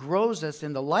us or grows us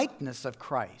in the likeness of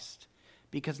Christ,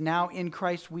 because now in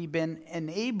Christ we've been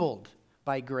enabled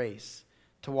by grace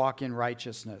to walk in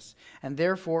righteousness. And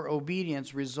therefore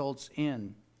obedience results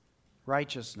in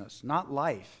righteousness, not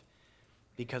life,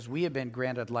 because we have been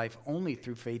granted life only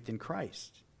through faith in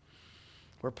Christ.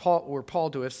 Were Paul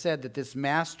to have said that this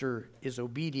master is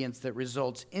obedience that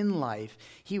results in life,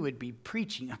 he would be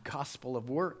preaching a gospel of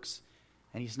works,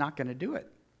 and he's not going to do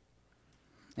it.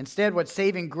 Instead, what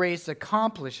saving grace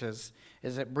accomplishes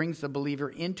is it brings the believer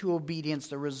into obedience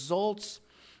that results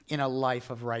in a life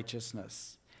of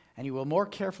righteousness. And he will more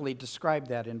carefully describe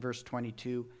that in verse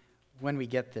 22 when we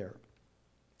get there.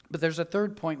 But there's a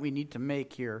third point we need to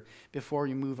make here before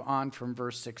we move on from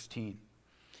verse 16.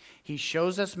 He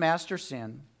shows us master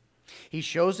sin. He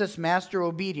shows us master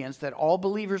obedience that all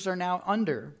believers are now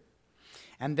under.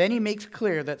 And then he makes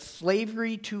clear that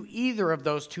slavery to either of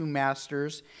those two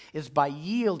masters is by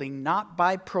yielding, not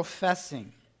by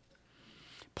professing.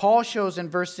 Paul shows in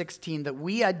verse 16 that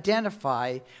we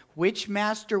identify which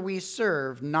master we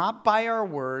serve, not by our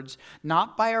words,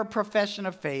 not by our profession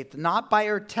of faith, not by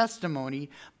our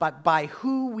testimony, but by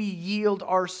who we yield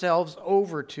ourselves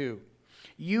over to.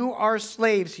 You are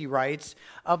slaves, he writes,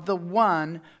 of the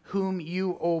one whom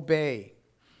you obey.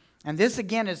 And this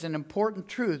again is an important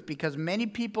truth because many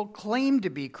people claim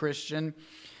to be Christian,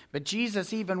 but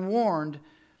Jesus even warned,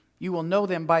 you will know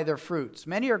them by their fruits.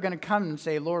 Many are going to come and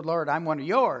say, Lord, Lord, I'm one of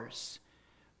yours.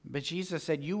 But Jesus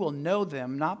said, you will know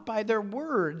them not by their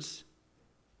words,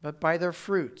 but by their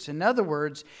fruits. In other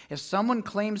words, if someone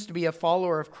claims to be a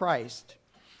follower of Christ,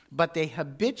 but they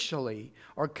habitually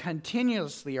or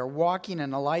continuously are walking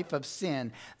in a life of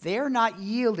sin, they are not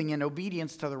yielding in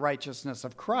obedience to the righteousness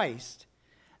of Christ.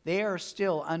 They are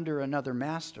still under another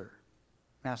master,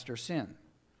 master sin.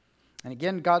 And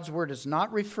again, God's word is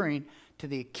not referring to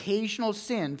the occasional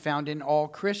sin found in all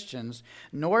Christians,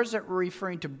 nor is it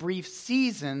referring to brief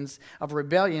seasons of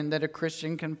rebellion that a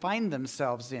Christian can find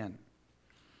themselves in.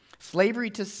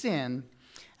 Slavery to sin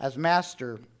as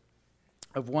master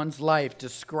of one's life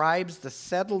describes the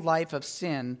settled life of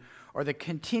sin or the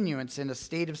continuance in a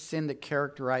state of sin that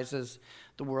characterizes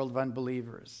the world of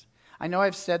unbelievers. I know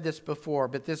I've said this before,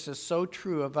 but this is so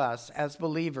true of us as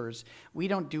believers. We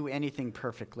don't do anything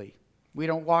perfectly. We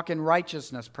don't walk in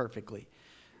righteousness perfectly.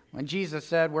 When Jesus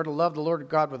said we're to love the Lord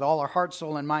God with all our heart,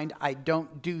 soul, and mind, I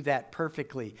don't do that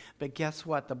perfectly. But guess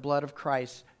what? The blood of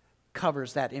Christ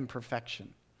covers that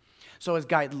imperfection. So as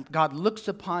God looks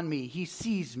upon me, he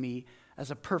sees me as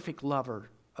a perfect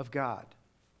lover of God.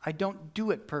 I don't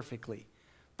do it perfectly,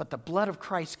 but the blood of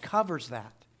Christ covers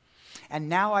that. And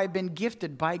now I've been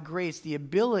gifted by grace the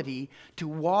ability to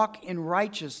walk in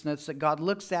righteousness that God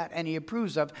looks at and he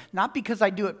approves of, not because I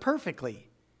do it perfectly,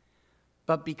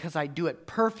 but because I do it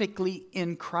perfectly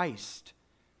in Christ.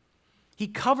 He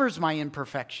covers my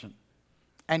imperfection,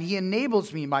 and he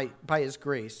enables me by his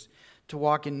grace to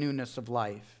walk in newness of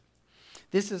life.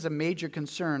 This is a major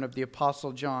concern of the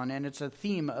Apostle John, and it's a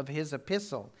theme of his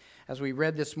epistle, as we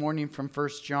read this morning from 1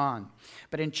 John.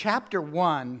 But in chapter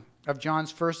 1 of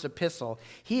John's first epistle,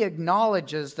 he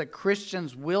acknowledges that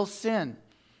Christians will sin.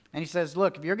 And he says,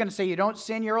 look, if you're going to say you don't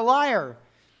sin, you're a liar.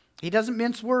 He doesn't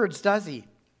mince words, does he?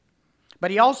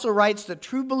 But he also writes that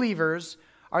true believers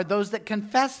are those that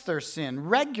confess their sin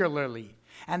regularly,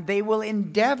 and they will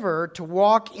endeavor to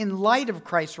walk in light of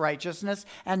Christ's righteousness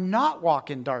and not walk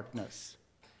in darkness.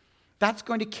 That's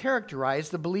going to characterize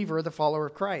the believer or the follower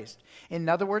of Christ. In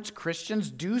other words,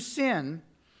 Christians do sin,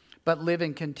 but live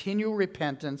in continual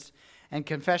repentance and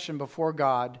confession before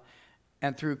God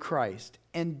and through Christ,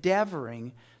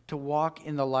 endeavoring to walk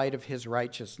in the light of his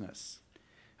righteousness.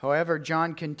 However,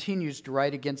 John continues to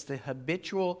write against the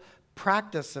habitual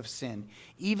practice of sin,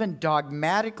 even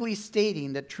dogmatically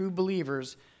stating that true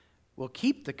believers will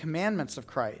keep the commandments of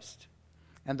Christ.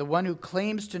 And the one who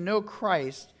claims to know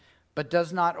Christ but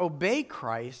does not obey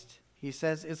Christ, he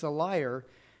says, is a liar,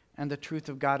 and the truth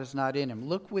of God is not in him.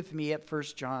 Look with me at 1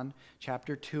 John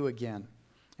chapter 2 again,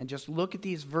 and just look at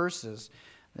these verses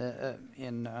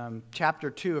in chapter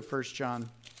 2 of 1 John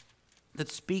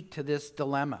that speak to this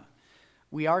dilemma.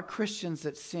 We are Christians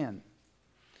that sin,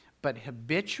 but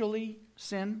habitually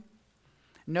sin.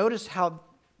 Notice how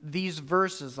these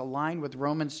verses align with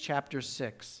Romans chapter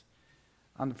 6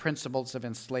 on the principles of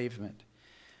enslavement.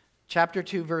 Chapter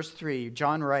 2, verse 3,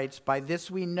 John writes, by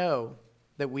this we know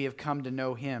that we have come to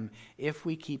know him if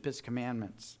we keep his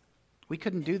commandments. We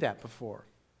couldn't do that before.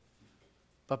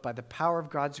 But by the power of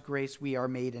God's grace, we are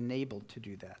made enabled to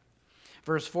do that.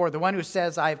 Verse 4, the one who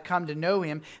says, I have come to know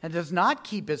him and does not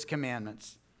keep his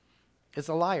commandments is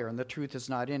a liar, and the truth is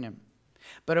not in him.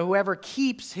 But whoever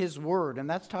keeps his word, and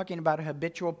that's talking about a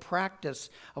habitual practice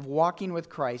of walking with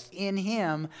Christ, in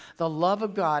him the love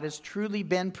of God has truly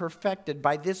been perfected.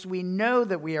 By this we know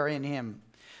that we are in him.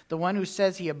 The one who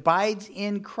says he abides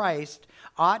in Christ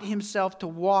ought himself to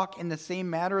walk in the same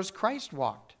manner as Christ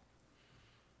walked.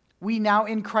 We now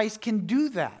in Christ can do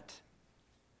that,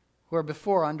 where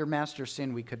before under master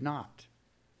sin we could not.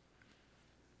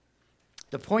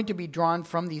 The point to be drawn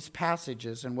from these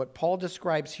passages and what Paul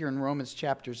describes here in Romans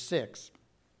chapter 6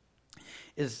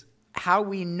 is how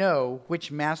we know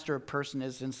which master a person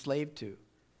is enslaved to.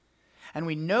 And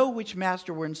we know which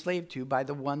master we're enslaved to by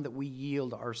the one that we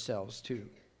yield ourselves to.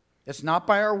 It's not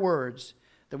by our words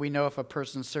that we know if a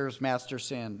person serves master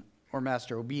sin or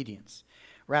master obedience.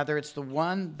 Rather, it's the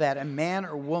one that a man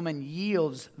or woman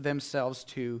yields themselves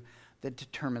to that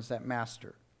determines that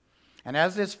master. And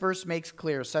as this verse makes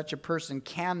clear, such a person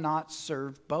cannot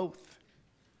serve both.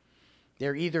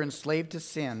 They're either enslaved to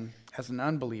sin as an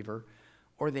unbeliever,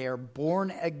 or they are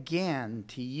born again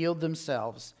to yield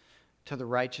themselves to the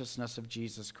righteousness of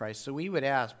Jesus Christ. So we would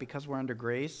ask, because we're under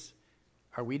grace,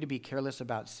 are we to be careless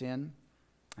about sin?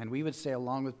 And we would say,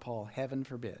 along with Paul, heaven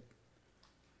forbid.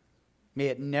 May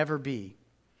it never be.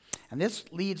 And this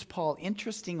leads Paul,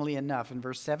 interestingly enough, in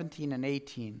verse 17 and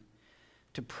 18,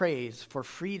 to praise for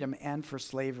freedom and for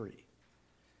slavery.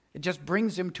 It just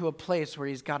brings him to a place where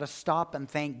he's got to stop and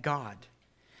thank God.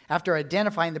 After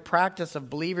identifying the practice of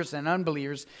believers and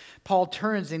unbelievers, Paul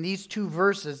turns in these two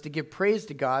verses to give praise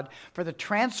to God for the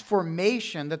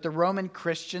transformation that the Roman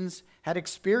Christians had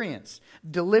experienced,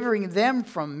 delivering them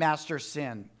from master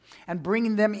sin and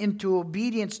bringing them into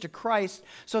obedience to Christ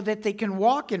so that they can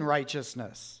walk in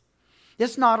righteousness.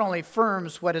 This not only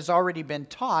affirms what has already been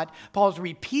taught, Paul's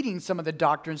repeating some of the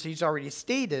doctrines he's already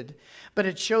stated, but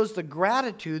it shows the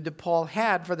gratitude that Paul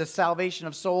had for the salvation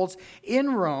of souls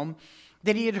in Rome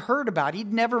that he had heard about.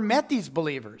 He'd never met these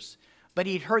believers, but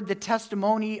he'd heard the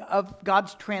testimony of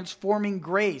God's transforming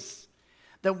grace,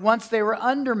 that once they were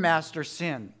under master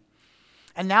sin,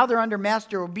 and now they're under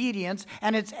master obedience,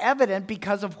 and it's evident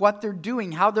because of what they're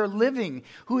doing, how they're living,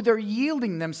 who they're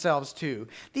yielding themselves to.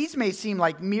 These may seem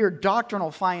like mere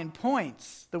doctrinal fine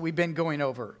points that we've been going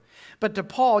over. But to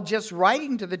Paul, just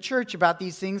writing to the church about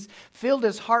these things filled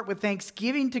his heart with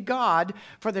thanksgiving to God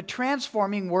for the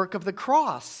transforming work of the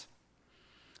cross.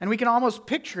 And we can almost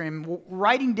picture him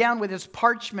writing down with his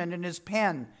parchment and his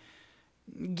pen,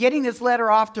 getting this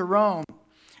letter off to Rome.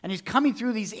 And he's coming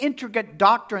through these intricate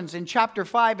doctrines in chapter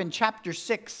 5 and chapter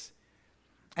 6.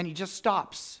 And he just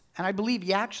stops. And I believe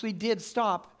he actually did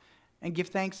stop and give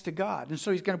thanks to God. And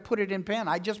so he's going to put it in pen.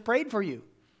 I just prayed for you.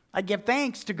 I give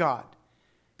thanks to God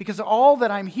because of all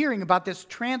that I'm hearing about this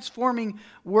transforming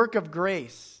work of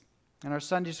grace. In our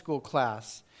Sunday school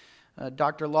class,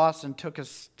 Dr. Lawson took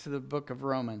us to the book of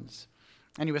Romans.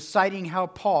 And he was citing how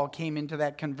Paul came into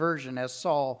that conversion as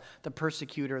Saul, the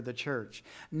persecutor of the church.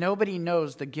 Nobody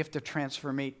knows the gift of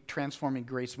transforming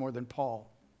grace more than Paul.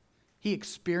 He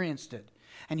experienced it.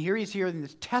 And here he's hearing the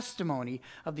testimony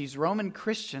of these Roman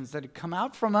Christians that had come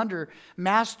out from under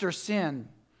master sin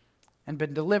and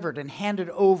been delivered and handed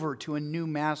over to a new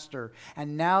master.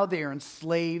 And now they are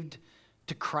enslaved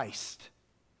to Christ.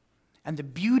 And the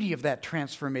beauty of that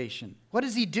transformation. What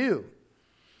does he do?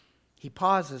 He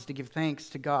pauses to give thanks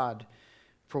to God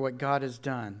for what God has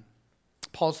done.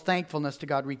 Paul's thankfulness to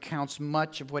God recounts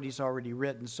much of what he's already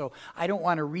written. So I don't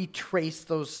want to retrace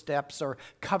those steps or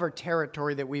cover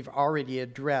territory that we've already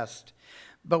addressed.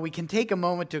 But we can take a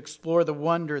moment to explore the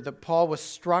wonder that Paul was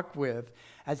struck with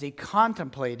as he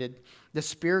contemplated the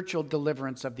spiritual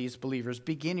deliverance of these believers,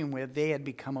 beginning with they had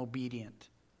become obedient.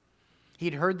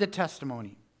 He'd heard the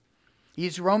testimony.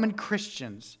 These Roman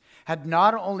Christians had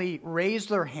not only raised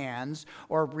their hands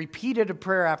or repeated a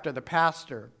prayer after the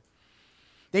pastor,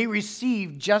 they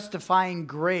received justifying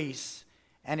grace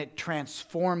and it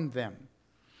transformed them.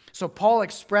 So Paul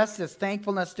expressed this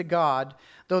thankfulness to God,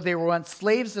 though they were once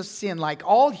slaves of sin like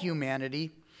all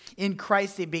humanity, in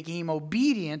Christ they became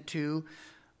obedient to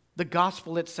the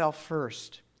gospel itself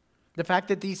first. The fact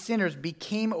that these sinners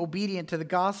became obedient to the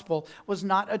gospel was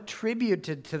not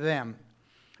attributed to them.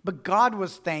 But God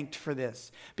was thanked for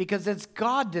this because it's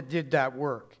God that did that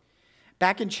work.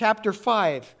 Back in chapter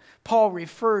 5, Paul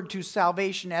referred to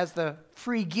salvation as the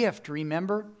free gift,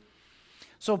 remember?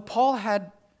 So Paul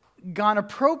had gone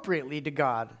appropriately to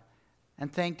God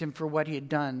and thanked him for what he had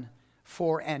done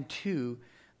for and to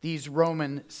these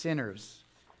Roman sinners.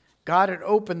 God had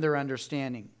opened their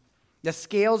understanding. The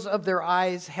scales of their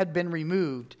eyes had been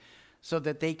removed so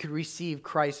that they could receive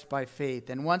Christ by faith.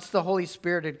 And once the Holy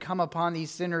Spirit had come upon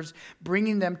these sinners,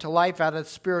 bringing them to life out of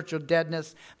spiritual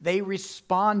deadness, they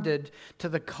responded to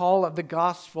the call of the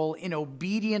gospel in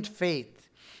obedient faith.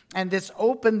 And this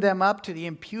opened them up to the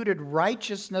imputed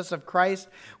righteousness of Christ,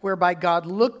 whereby God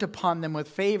looked upon them with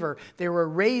favor. They were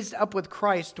raised up with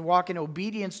Christ to walk in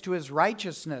obedience to his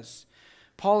righteousness.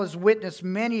 Paul has witnessed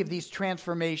many of these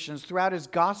transformations throughout his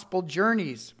gospel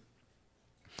journeys.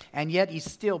 And yet he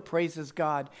still praises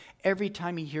God every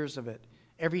time he hears of it,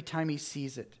 every time he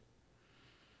sees it.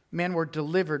 Men were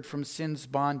delivered from sin's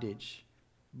bondage,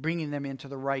 bringing them into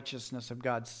the righteousness of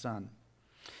God's Son.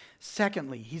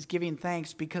 Secondly, he's giving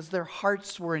thanks because their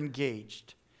hearts were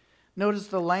engaged. Notice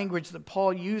the language that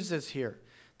Paul uses here.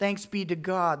 Thanks be to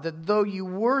God that though you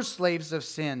were slaves of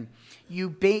sin, you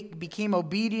became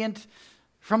obedient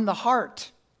from the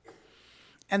heart.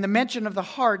 And the mention of the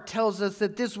heart tells us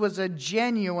that this was a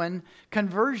genuine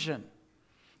conversion.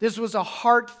 This was a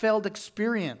heartfelt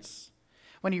experience.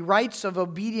 When he writes of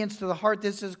obedience to the heart,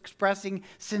 this is expressing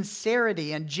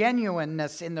sincerity and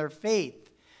genuineness in their faith.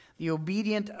 The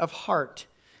obedient of heart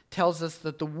tells us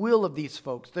that the will of these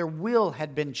folks, their will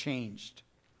had been changed.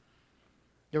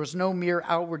 There was no mere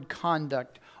outward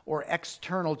conduct or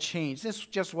external change. This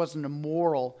just wasn't a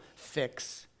moral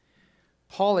fix.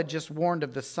 Paul had just warned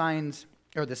of the signs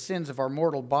or the sins of our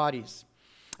mortal bodies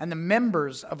and the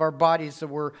members of our bodies that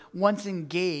were once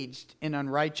engaged in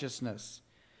unrighteousness.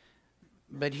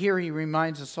 But here he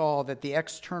reminds us all that the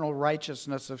external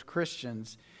righteousness of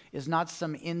Christians is not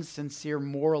some insincere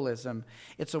moralism.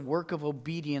 It's a work of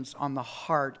obedience on the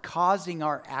heart, causing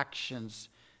our actions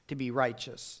to be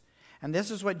righteous. And this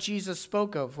is what Jesus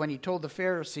spoke of when he told the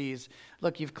Pharisees,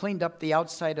 look, you've cleaned up the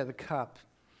outside of the cup.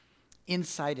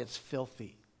 Inside it's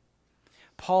filthy.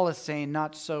 Paul is saying,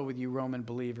 not so with you Roman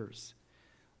believers.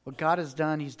 What God has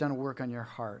done, he's done a work on your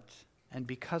heart. And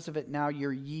because of it, now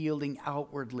you're yielding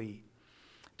outwardly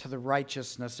to the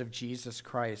righteousness of Jesus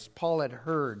Christ. Paul had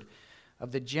heard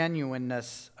of the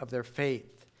genuineness of their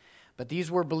faith. But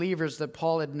these were believers that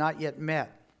Paul had not yet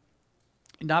met,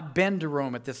 not been to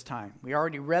Rome at this time. We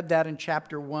already read that in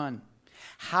chapter 1.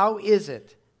 How is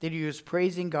it that he was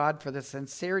praising God for the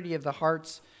sincerity of the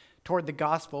hearts toward the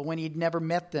gospel when he'd never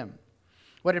met them?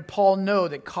 What did Paul know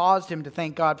that caused him to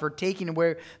thank God for taking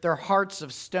away their hearts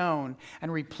of stone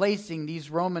and replacing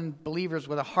these Roman believers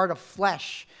with a heart of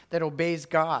flesh that obeys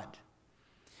God?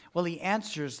 Well, he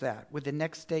answers that with the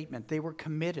next statement. They were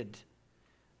committed.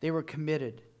 They were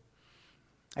committed.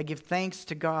 I give thanks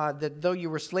to God that though you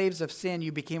were slaves of sin,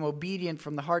 you became obedient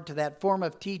from the heart to that form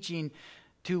of teaching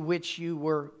to which you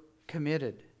were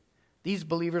committed. These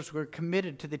believers were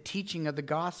committed to the teaching of the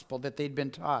gospel that they'd been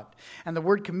taught. And the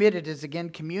word committed is again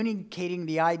communicating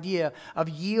the idea of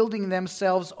yielding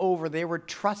themselves over. They were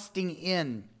trusting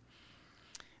in.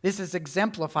 This is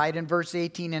exemplified in verse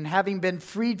 18. And having been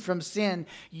freed from sin,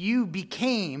 you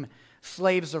became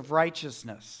slaves of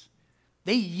righteousness.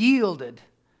 They yielded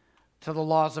to the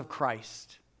laws of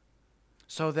Christ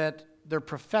so that their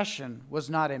profession was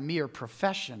not a mere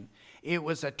profession. It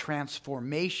was a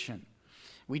transformation.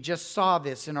 We just saw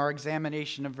this in our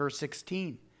examination of verse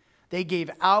 16. They gave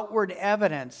outward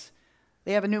evidence.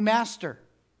 They have a new master.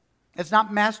 It's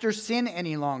not master sin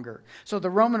any longer. So the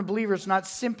Roman believers not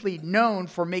simply known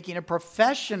for making a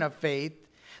profession of faith.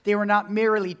 They were not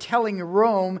merely telling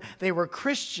Rome they were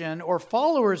Christian or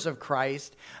followers of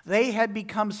Christ. They had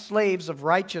become slaves of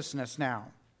righteousness now.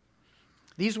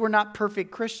 These were not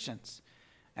perfect Christians.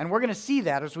 And we're going to see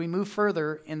that as we move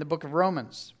further in the book of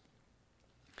Romans.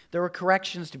 There were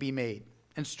corrections to be made,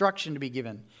 instruction to be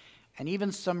given, and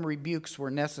even some rebukes were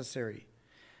necessary.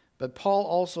 But Paul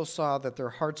also saw that their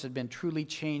hearts had been truly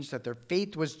changed, that their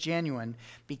faith was genuine,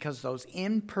 because those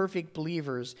imperfect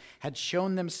believers had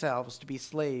shown themselves to be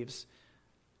slaves,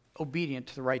 obedient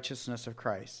to the righteousness of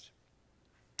Christ.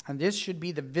 And this should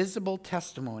be the visible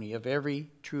testimony of every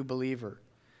true believer.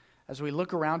 As we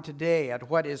look around today at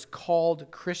what is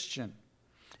called Christian,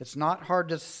 it's not hard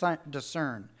to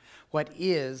discern what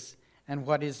is and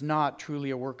what is not truly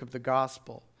a work of the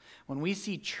gospel. When we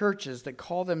see churches that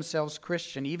call themselves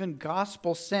Christian, even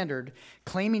gospel-centered,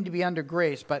 claiming to be under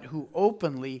grace, but who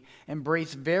openly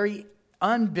embrace very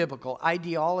unbiblical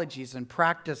ideologies and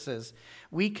practices,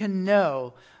 we can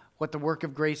know what the work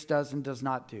of grace does and does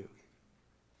not do.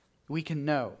 We can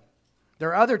know. There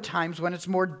are other times when it's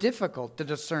more difficult to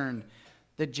discern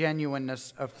the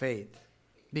genuineness of faith,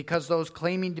 because those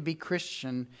claiming to be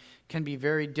Christian can be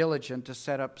very diligent to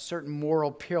set up certain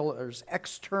moral pillars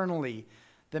externally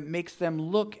that makes them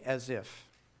look as if.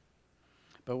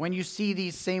 But when you see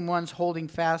these same ones holding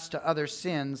fast to other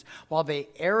sins, while they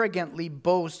arrogantly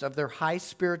boast of their high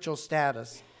spiritual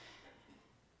status,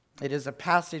 it is a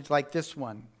passage like this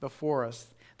one before us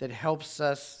that helps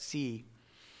us see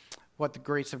what the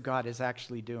grace of God is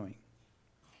actually doing.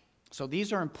 So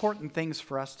these are important things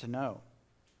for us to know.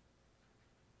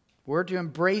 We're to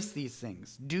embrace these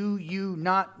things. Do you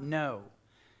not know?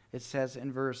 It says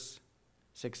in verse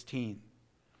 16.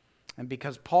 And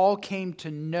because Paul came to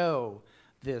know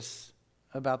this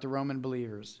about the Roman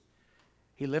believers,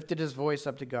 he lifted his voice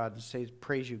up to God and said,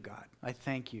 "Praise you, God. I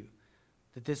thank you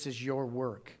that this is your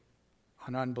work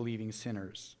on unbelieving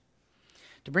sinners."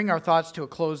 To bring our thoughts to a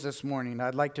close this morning,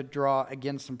 I'd like to draw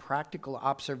again some practical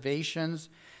observations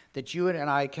that you and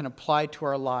I can apply to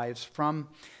our lives from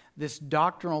this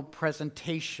doctrinal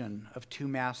presentation of two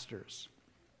masters.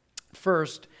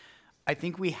 First, I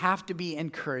think we have to be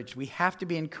encouraged. We have to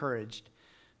be encouraged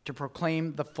to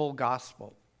proclaim the full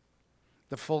gospel.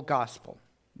 The full gospel.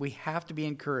 We have to be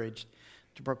encouraged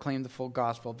to proclaim the full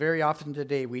gospel. Very often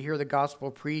today, we hear the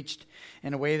gospel preached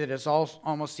in a way that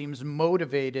almost seems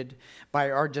motivated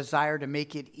by our desire to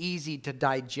make it easy to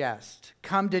digest.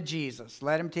 Come to Jesus.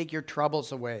 Let him take your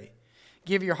troubles away.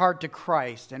 Give your heart to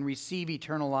Christ and receive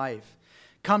eternal life.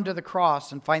 Come to the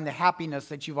cross and find the happiness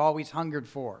that you've always hungered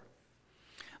for.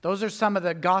 Those are some of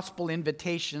the gospel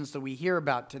invitations that we hear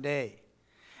about today.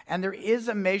 And there is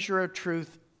a measure of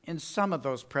truth in some of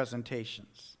those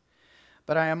presentations.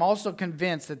 But I am also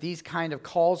convinced that these kind of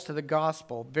calls to the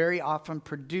gospel very often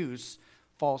produce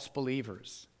false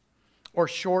believers, or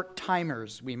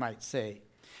short-timers, we might say,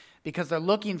 because they're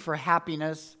looking for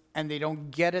happiness and they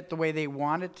don't get it the way they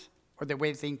want it or the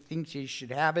way they think they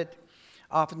should have it.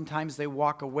 Oftentimes they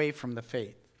walk away from the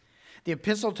faith. The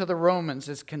epistle to the Romans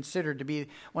is considered to be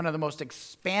one of the most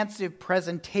expansive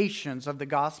presentations of the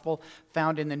gospel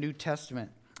found in the New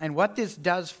Testament. And what this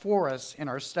does for us in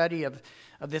our study of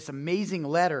this amazing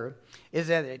letter is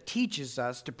that it teaches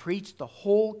us to preach the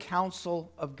whole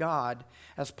counsel of God,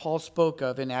 as Paul spoke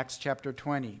of in Acts chapter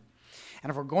 20. And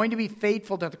if we're going to be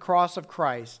faithful to the cross of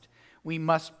Christ, we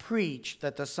must preach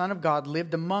that the Son of God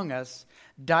lived among us,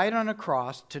 died on a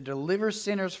cross to deliver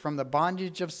sinners from the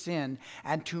bondage of sin,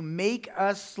 and to make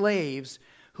us slaves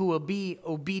who will be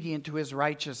obedient to his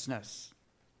righteousness.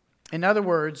 In other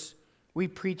words, we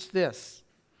preach this: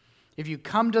 if you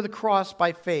come to the cross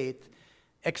by faith,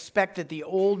 expect that the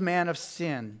old man of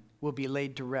sin will be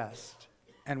laid to rest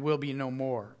and will be no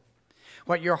more.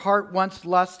 What your heart once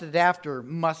lusted after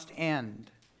must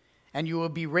end, and you will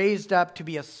be raised up to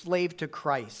be a slave to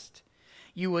Christ.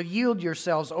 You will yield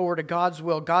yourselves over to God's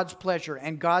will, God's pleasure,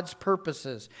 and God's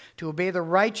purposes, to obey the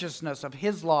righteousness of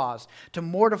his laws, to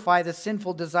mortify the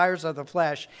sinful desires of the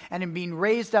flesh, and in being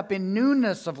raised up in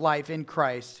newness of life in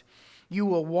Christ, you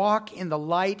will walk in the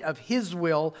light of his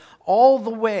will all the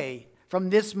way from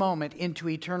this moment into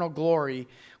eternal glory,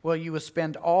 where you will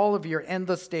spend all of your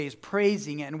endless days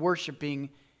praising and worshiping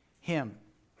him.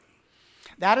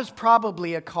 That is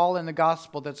probably a call in the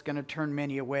gospel that's going to turn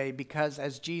many away, because,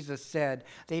 as Jesus said,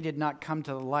 they did not come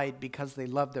to the light because they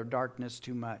loved their darkness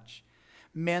too much.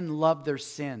 Men love their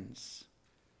sins.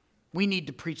 We need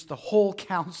to preach the whole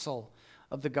counsel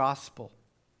of the gospel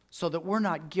so that we're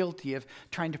not guilty of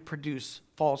trying to produce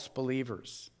false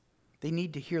believers. They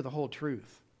need to hear the whole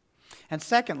truth. And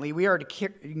secondly, we are to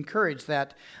encourage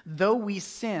that though we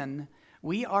sin,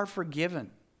 we are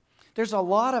forgiven. There's a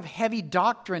lot of heavy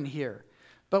doctrine here.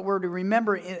 But we're to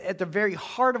remember at the very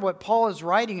heart of what Paul is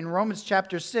writing in Romans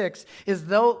chapter 6 is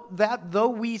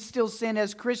though we still sin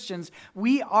as Christians,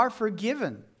 we are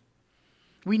forgiven.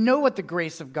 We know what the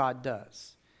grace of God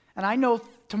does. And I know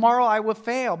tomorrow I will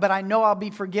fail, but I know I'll be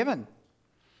forgiven.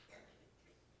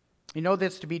 We know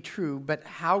this to be true, but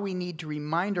how we need to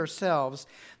remind ourselves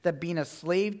that being a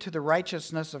slave to the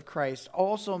righteousness of Christ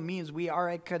also means we are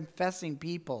a confessing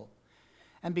people.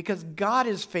 And because God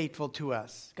is faithful to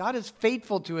us, God is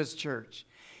faithful to his church,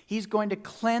 he's going to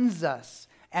cleanse us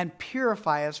and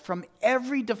purify us from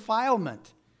every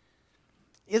defilement.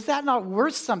 Is that not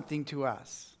worth something to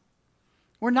us?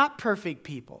 We're not perfect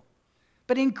people,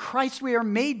 but in Christ we are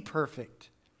made perfect.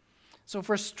 So if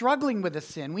we're struggling with a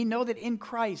sin, we know that in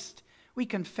Christ we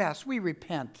confess, we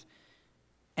repent,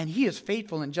 and he is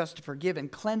faithful and just to forgive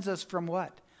and cleanse us from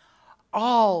what?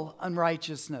 All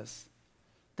unrighteousness.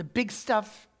 The big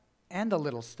stuff and the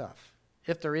little stuff,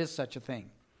 if there is such a thing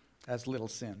as little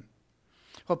sin.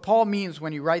 What Paul means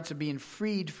when he writes of being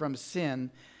freed from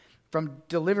sin,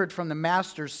 delivered from the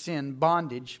master's sin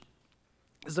bondage,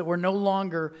 is that we're no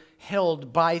longer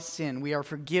held by sin. We are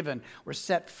forgiven. We're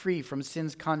set free from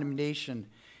sin's condemnation,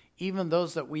 even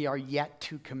those that we are yet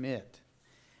to commit.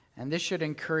 And this should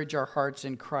encourage our hearts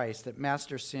in Christ that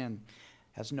master sin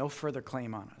has no further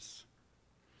claim on us.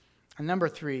 And number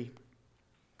 3,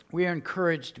 we are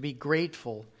encouraged to be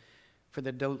grateful for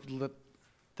the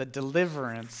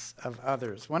deliverance of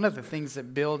others. One of the things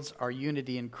that builds our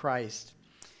unity in Christ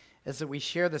is that we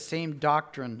share the same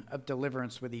doctrine of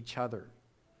deliverance with each other.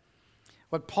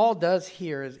 What Paul does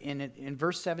here is in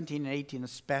verse 17 and 18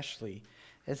 especially,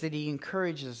 is that he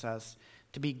encourages us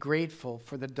to be grateful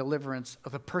for the deliverance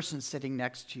of the person sitting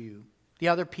next to you, the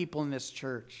other people in this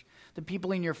church, the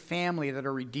people in your family that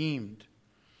are redeemed.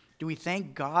 Do we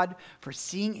thank God for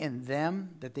seeing in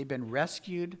them that they've been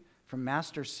rescued from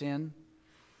master sin,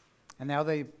 and now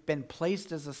they've been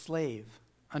placed as a slave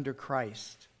under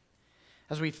Christ?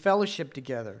 As we fellowship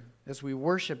together, as we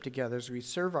worship together, as we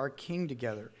serve our King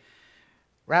together,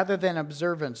 rather than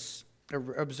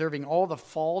observing all the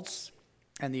faults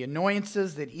and the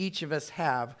annoyances that each of us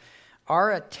have,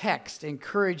 our text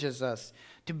encourages us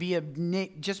to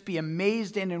just be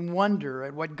amazed and in wonder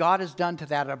at what God has done to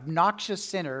that obnoxious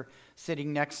sinner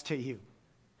sitting next to you.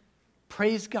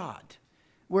 Praise God.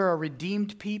 We're a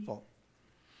redeemed people.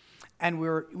 And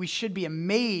we should be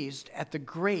amazed at the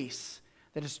grace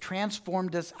that has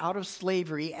transformed us out of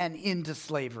slavery and into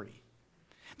slavery,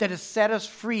 that has set us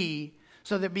free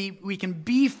so that we can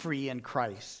be free in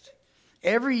Christ.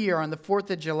 Every year on the 4th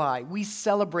of July, we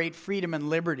celebrate freedom and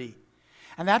liberty.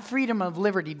 And that freedom of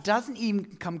liberty doesn't even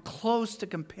come close to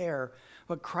compare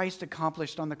what Christ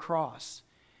accomplished on the cross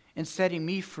in setting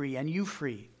me free and you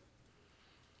free.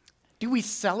 Do we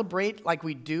celebrate like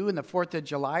we do in the 4th of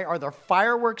July? Are there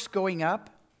fireworks going up?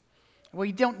 Well,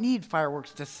 you don't need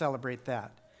fireworks to celebrate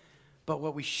that. But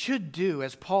what we should do,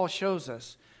 as Paul shows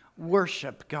us,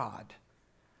 worship God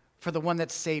for the one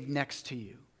that's saved next to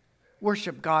you.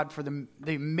 Worship God for the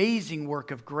amazing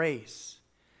work of grace.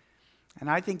 And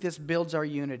I think this builds our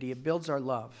unity. It builds our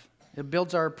love. It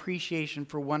builds our appreciation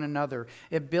for one another.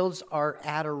 It builds our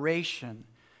adoration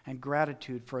and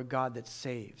gratitude for a God that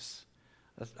saves.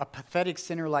 A pathetic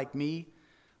sinner like me,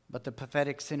 but the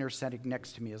pathetic sinner sitting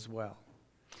next to me as well.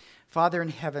 Father in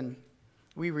heaven,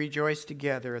 we rejoice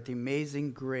together at the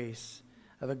amazing grace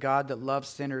of a God that loves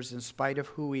sinners in spite of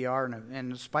who we are and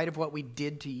in spite of what we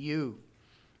did to you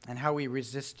and how we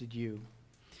resisted you.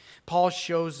 Paul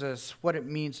shows us what it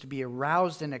means to be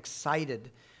aroused and excited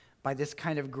by this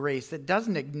kind of grace that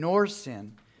doesn't ignore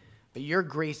sin, but your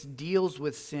grace deals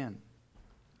with sin.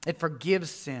 It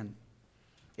forgives sin.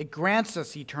 It grants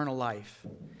us eternal life.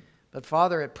 But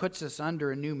Father, it puts us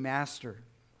under a new master,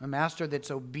 a master that's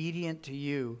obedient to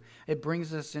you. It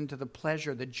brings us into the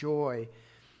pleasure, the joy,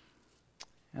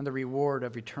 and the reward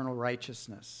of eternal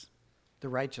righteousness, the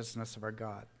righteousness of our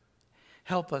God.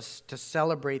 Help us to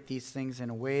celebrate these things in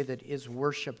a way that is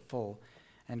worshipful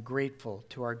and grateful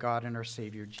to our God and our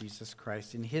Savior, Jesus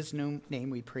Christ. In his name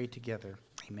we pray together.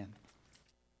 Amen.